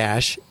 This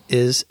stash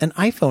is an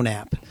iPhone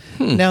app.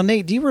 Now,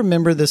 Nate, do you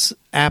remember this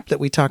app that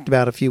we talked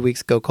about a few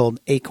weeks ago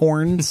called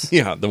Acorns?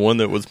 Yeah, the one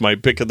that was my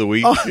pick of the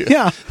week. Oh,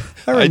 yeah.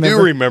 I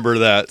do remember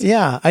that.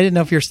 Yeah, I didn't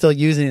know if you're still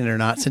using it or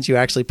not since you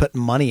actually put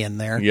money in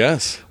there.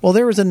 Yes. Well,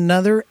 there was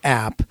another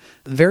app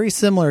very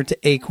similar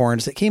to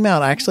Acorns that came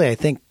out actually, I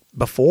think,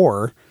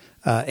 before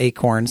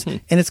Acorns,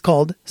 and it's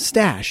called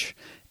Stash.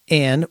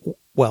 And,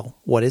 well,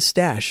 what is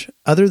Stash?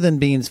 Other than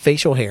being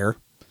facial hair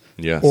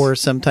or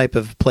some type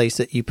of place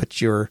that you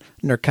put your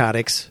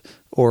narcotics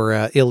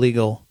or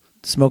illegal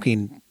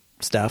smoking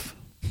stuff.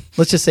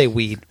 Let's just say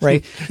weed,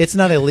 right? It's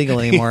not illegal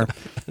anymore,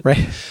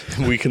 right?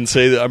 We can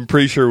say that. I'm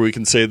pretty sure we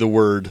can say the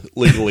word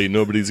legally.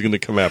 Nobody's going to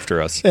come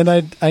after us. And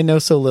I know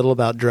so little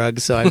about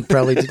drugs, so I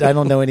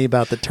don't know any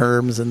about the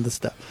terms and the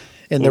stuff.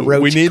 And the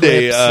roach we need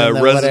clips a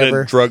resident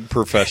whatever. Drug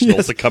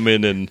professional to come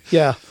in and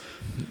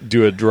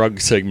do a drug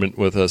segment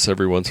with us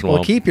every once in a while.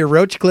 Well, keep your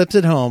roach clips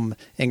at home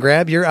and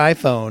grab your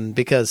iPhone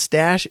because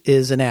Stash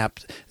is an app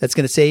that's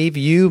going to save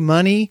you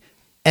money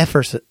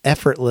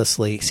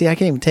effortlessly. See, I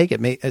can't even take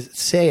it.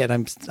 Say it.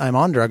 I'm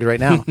on drugs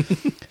right now.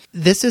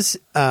 This is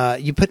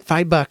you put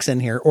 $5 in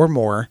here or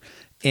more,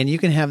 and you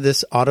can have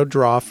this auto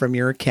draw from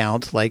your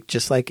account,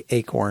 just like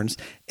Acorns,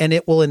 and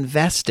it will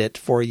invest it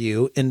for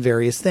you in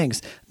various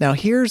things. Now,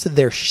 here's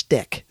their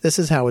shtick. This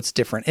is how it's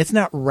different. It's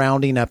not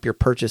rounding up your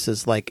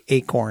purchases like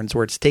Acorns,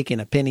 where it's taking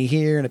a penny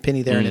here and a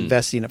penny there and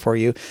investing it for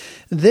you.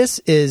 This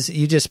is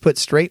you just put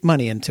straight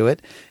money into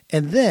it,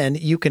 and then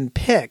you can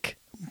pick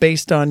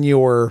based on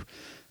your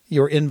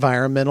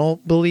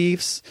environmental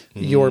beliefs,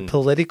 your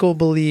political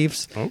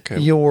beliefs,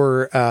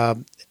 your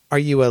are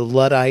you a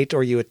Luddite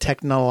or are you a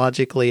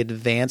technologically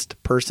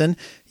advanced person?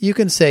 You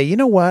can say, you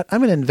know what?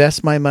 I'm going to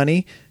invest my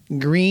money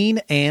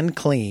green and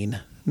clean.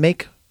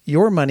 Make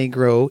your money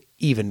grow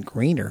even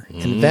greener.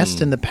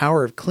 Invest in the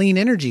power of clean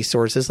energy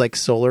sources like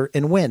solar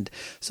and wind.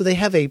 So they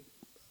have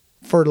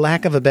for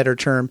lack of a better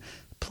term,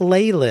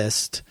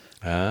 playlist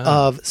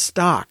of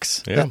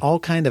stocks that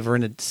all kind of are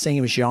in the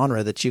same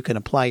genre that you can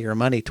apply your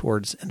money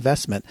towards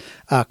investment.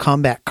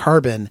 Combat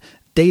Carbon,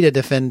 Data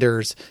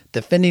Defenders,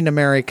 Defending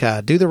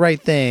America, Do the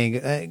Right Thing.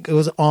 It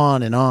goes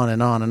on and on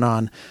and on and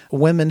on.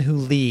 Women Who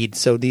Lead.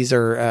 So these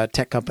are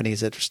tech companies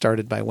that are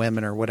started by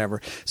women or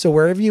whatever. So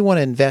wherever you want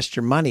to invest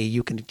your money,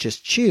 you can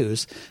just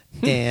choose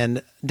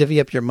and divvy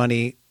up your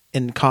money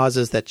in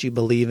causes that you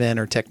believe in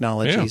or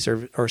technologies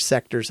or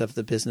sectors of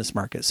the business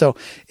market. So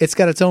it's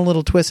got its own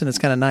little twist and it's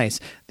kind of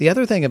nice. The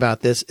other thing about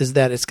this is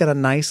that it's got a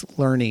nice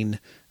learning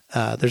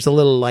there's a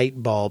little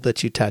light bulb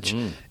that you touch.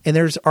 And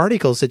there's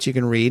articles that you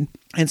can read.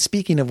 And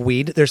speaking of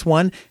weed, there's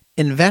one,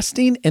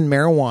 Investing in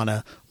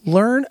Marijuana.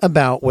 Learn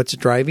about what's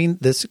driving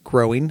this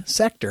growing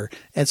sector.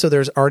 And so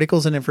there's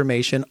articles and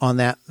information on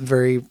that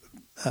very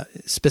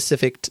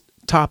specific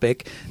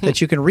topic that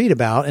you can read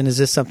about. And is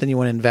this something you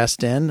want to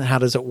invest in? How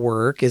does it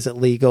work? Is it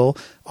legal?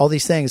 All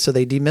these things. So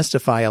they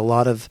demystify a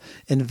lot of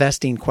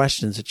investing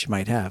questions that you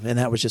might have. And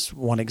that was just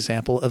one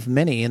example of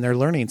many in their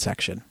learning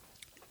section.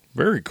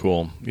 Very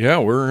cool. Yeah,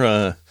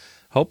 we're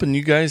helping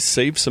you guys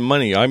save some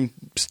money. I'm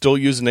still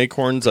using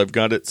Acorns. I've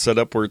got it set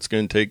up where it's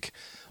going to take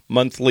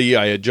monthly.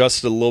 I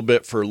adjusted a little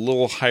bit for a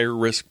little higher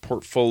risk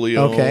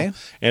portfolio. Okay.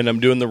 And I'm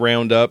doing the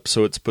roundup,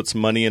 so it's put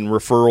some money in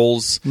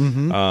referrals.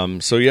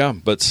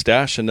 But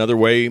Stash another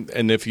way.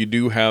 And if you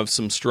do have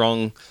some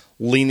strong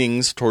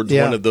leanings towards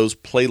one of those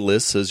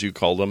playlists, as you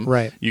call them,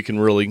 you can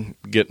really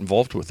get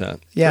involved with that.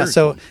 Yeah. Very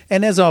so, cool.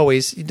 And as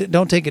always,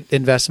 don't take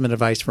investment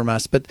advice from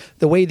us, but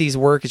the way these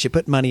work is you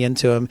put money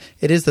into them.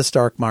 It is the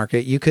stock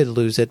market. You could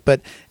lose it,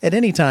 but at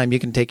any time you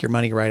can take your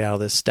money right out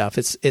of this stuff.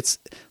 It's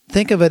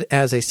think of it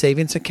as a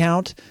savings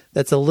account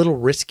that's a little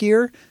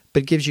riskier,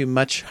 but gives you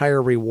much higher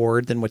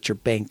reward than what your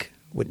bank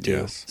would do.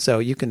 Yes. So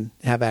you can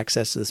have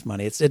access to this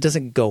money. It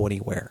doesn't go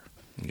anywhere.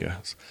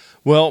 Yes.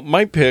 Well,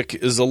 my pick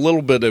is a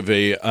little bit of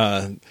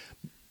a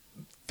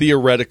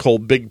theoretical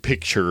big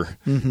picture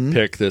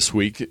pick this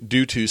week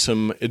due to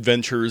some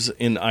adventures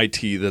in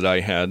IT that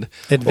I had.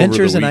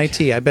 Adventures over in the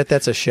week. IT. I bet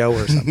that's a show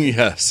or something.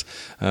 Yes.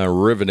 A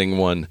riveting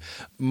one.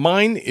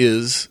 Mine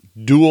is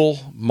dual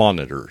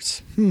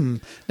monitors. Now,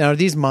 are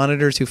these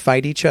monitors who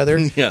fight each other?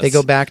 Yes. They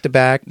go back to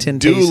back, 10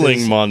 Dueling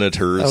paces.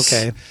 monitors.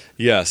 Okay.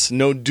 Yes,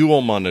 no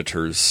dual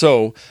monitors.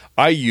 So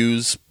I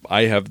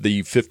have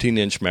the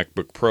 15-inch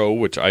MacBook Pro,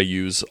 which I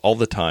use all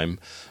the time.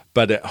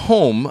 But at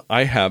home,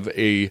 I have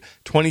a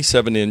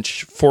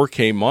 27-inch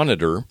 4K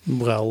monitor.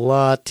 Well,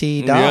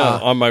 la-ti-da. Yeah,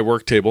 on my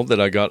work table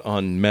that I got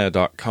on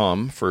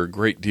meh.com for a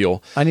great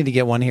deal. I need to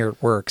get one here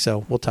at work,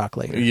 so we'll talk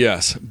later.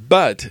 Yes,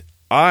 but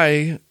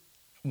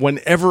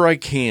whenever I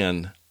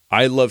can,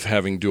 I love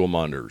having dual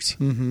monitors.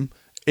 Mm-hmm.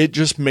 It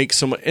just makes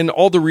so much, and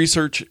all the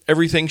research,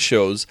 everything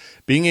shows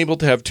being able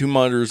to have two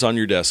monitors on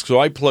your desk. So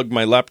I plug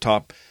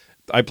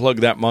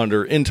that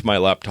monitor into my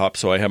laptop,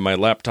 so I have my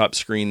laptop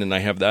screen and I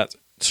have that screen.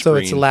 So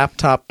it's a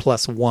laptop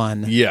plus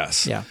one.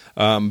 Yes. Yeah.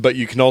 But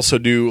you can also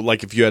do,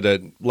 like if you had a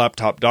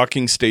laptop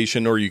docking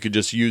station, or you could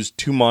just use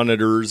two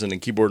monitors and a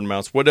keyboard and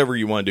mouse, whatever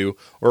you want to do,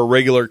 or a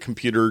regular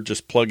computer,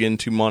 just plug in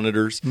two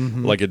monitors,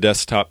 like a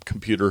desktop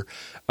computer.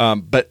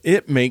 But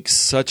it makes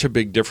such a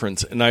big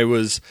difference. And I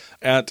was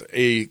at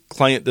a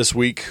client this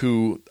week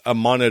who a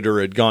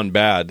monitor had gone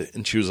bad,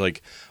 and she was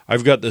like,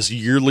 I've got this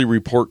yearly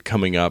report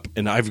coming up,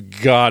 and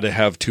I've got to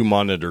have two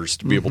monitors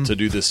to be able to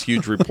do this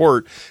huge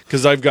report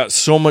because I've got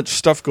so much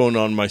stuff going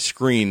on my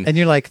screen. And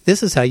you're like,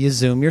 this is how you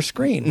zoom your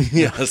screen.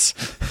 Yes.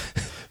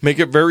 Make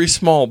it very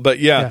small. But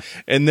yeah.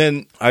 And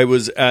then I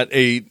was at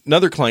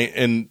another client,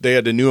 and they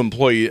had a new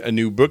employee, a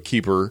new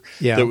bookkeeper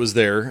that was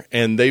there,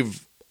 and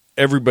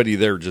everybody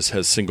there just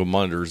has single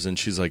monitors. And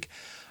she's like,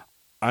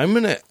 I'm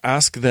going to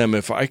ask them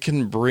if I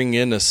can bring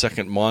in a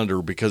second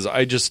monitor because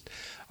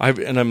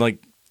and I'm like,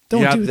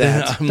 Don't do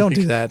that. Don't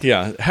do that.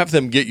 Yeah, have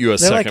them get you a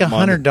second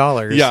monitor. They're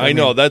like $100. Yeah, I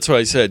know. That's what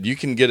I said. You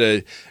can get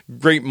a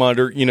great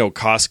monitor.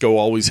 Costco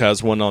always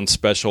has one on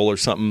special or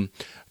something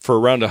for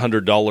around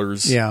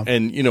 $100. Yeah.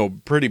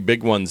 And, pretty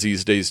big ones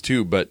these days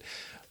too. But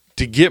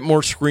to get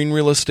more screen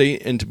real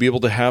estate and to be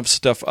able to have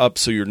stuff up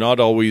so you're not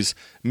always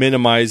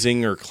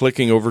minimizing or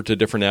clicking over to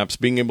different apps,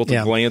 being able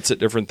to glance at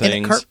different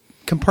things. And it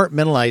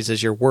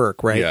compartmentalizes your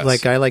work, right? Yes.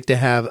 Like I like to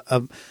have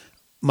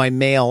my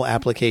mail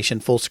application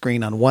full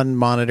screen on one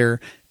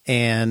monitor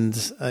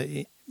and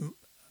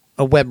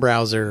a web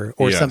browser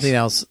or something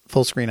else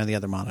full screen on the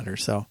other monitor.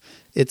 So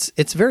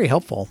it's very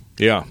helpful.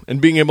 Yeah,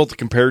 and being able to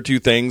compare two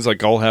things,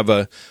 like I'll have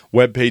a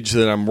web page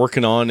that I'm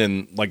working on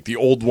and like the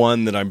old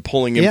one that I'm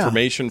pulling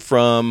information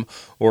from,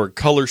 or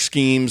color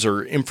schemes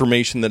or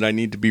information that I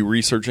need to be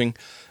researching.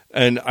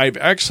 And I've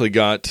actually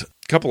got a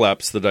couple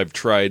apps that I've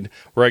tried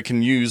where I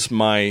can use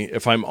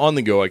if I'm on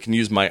the go, I can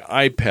use my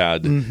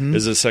iPad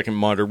as a second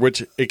monitor,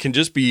 which it can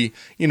just be,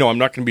 I'm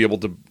not going to be able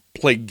to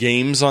play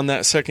games on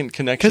that second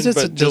connection.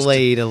 Because it's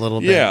delayed a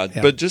little bit.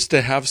 Yeah, but just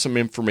to have some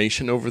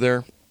information over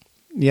there.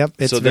 Yep,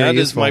 it's so very that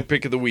useful. is my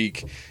pick of the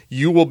week.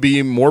 You will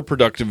be more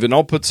productive, and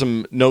I'll put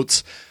some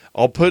notes.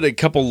 I'll put a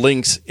couple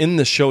links in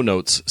the show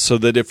notes so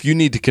that if you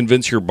need to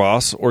convince your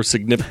boss or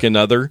significant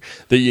other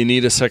that you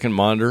need a second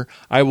monitor,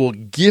 I will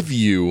give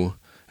you,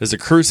 as a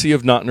courtesy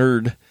of Not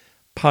Nerd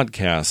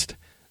podcast,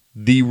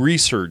 the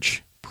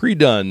research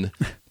pre-done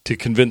to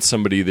convince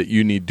somebody that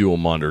you need dual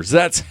monitors.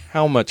 That's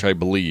how much I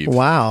believe.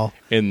 Wow.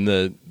 In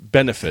the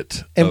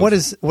benefit. And what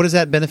does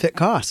that benefit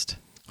cost?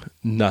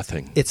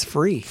 Nothing. It's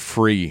free.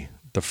 Free.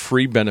 The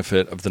free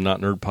benefit of the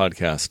Not Nerd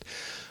podcast.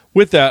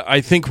 With that, I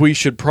think we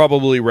should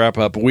probably wrap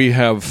up. We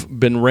have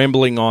been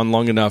rambling on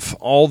long enough.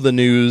 All the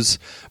news,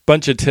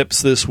 bunch of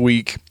tips this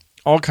week,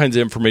 all kinds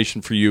of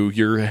information for you.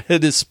 Your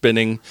head is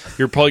spinning.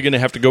 You're probably going to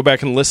have to go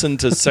back and listen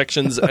to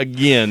sections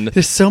again.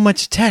 There's so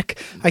much tech.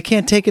 I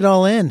can't take it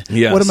all in.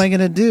 Yes. What am I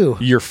going to do?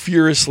 You're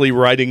furiously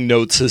writing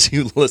notes as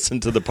you listen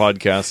to the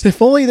podcast. If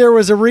only there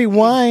was a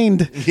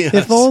rewind. Yes.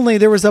 If only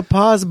there was a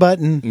pause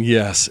button.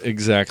 Yes,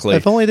 exactly.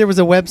 If only there was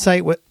a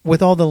website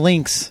with all the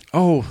links.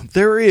 Oh,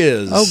 there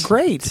is. Oh,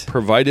 great.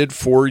 Provided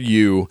for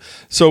you.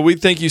 So we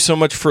thank you so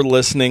much for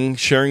listening,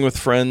 sharing with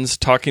friends,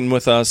 talking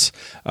with us.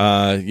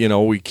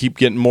 We keep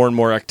getting more and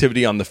more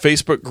activity on the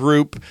Facebook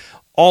group,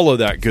 all of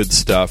that good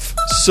stuff.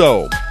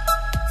 So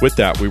with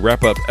that, we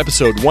wrap up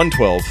episode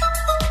 112.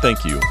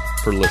 Thank you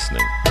for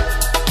listening.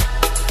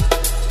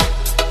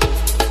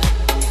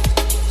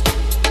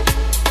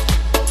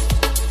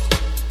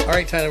 All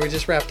right, Tyler, we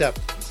just wrapped up.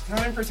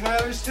 Time for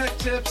Tyler's Tech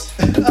Tips.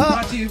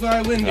 Brought to you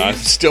by Wendy's. I'm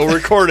still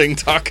recording.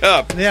 Talk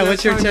up. Yeah,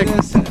 what's your tech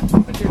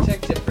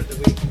tip for the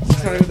week?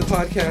 It's time for the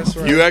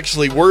podcast. You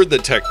actually were the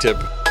tech tip.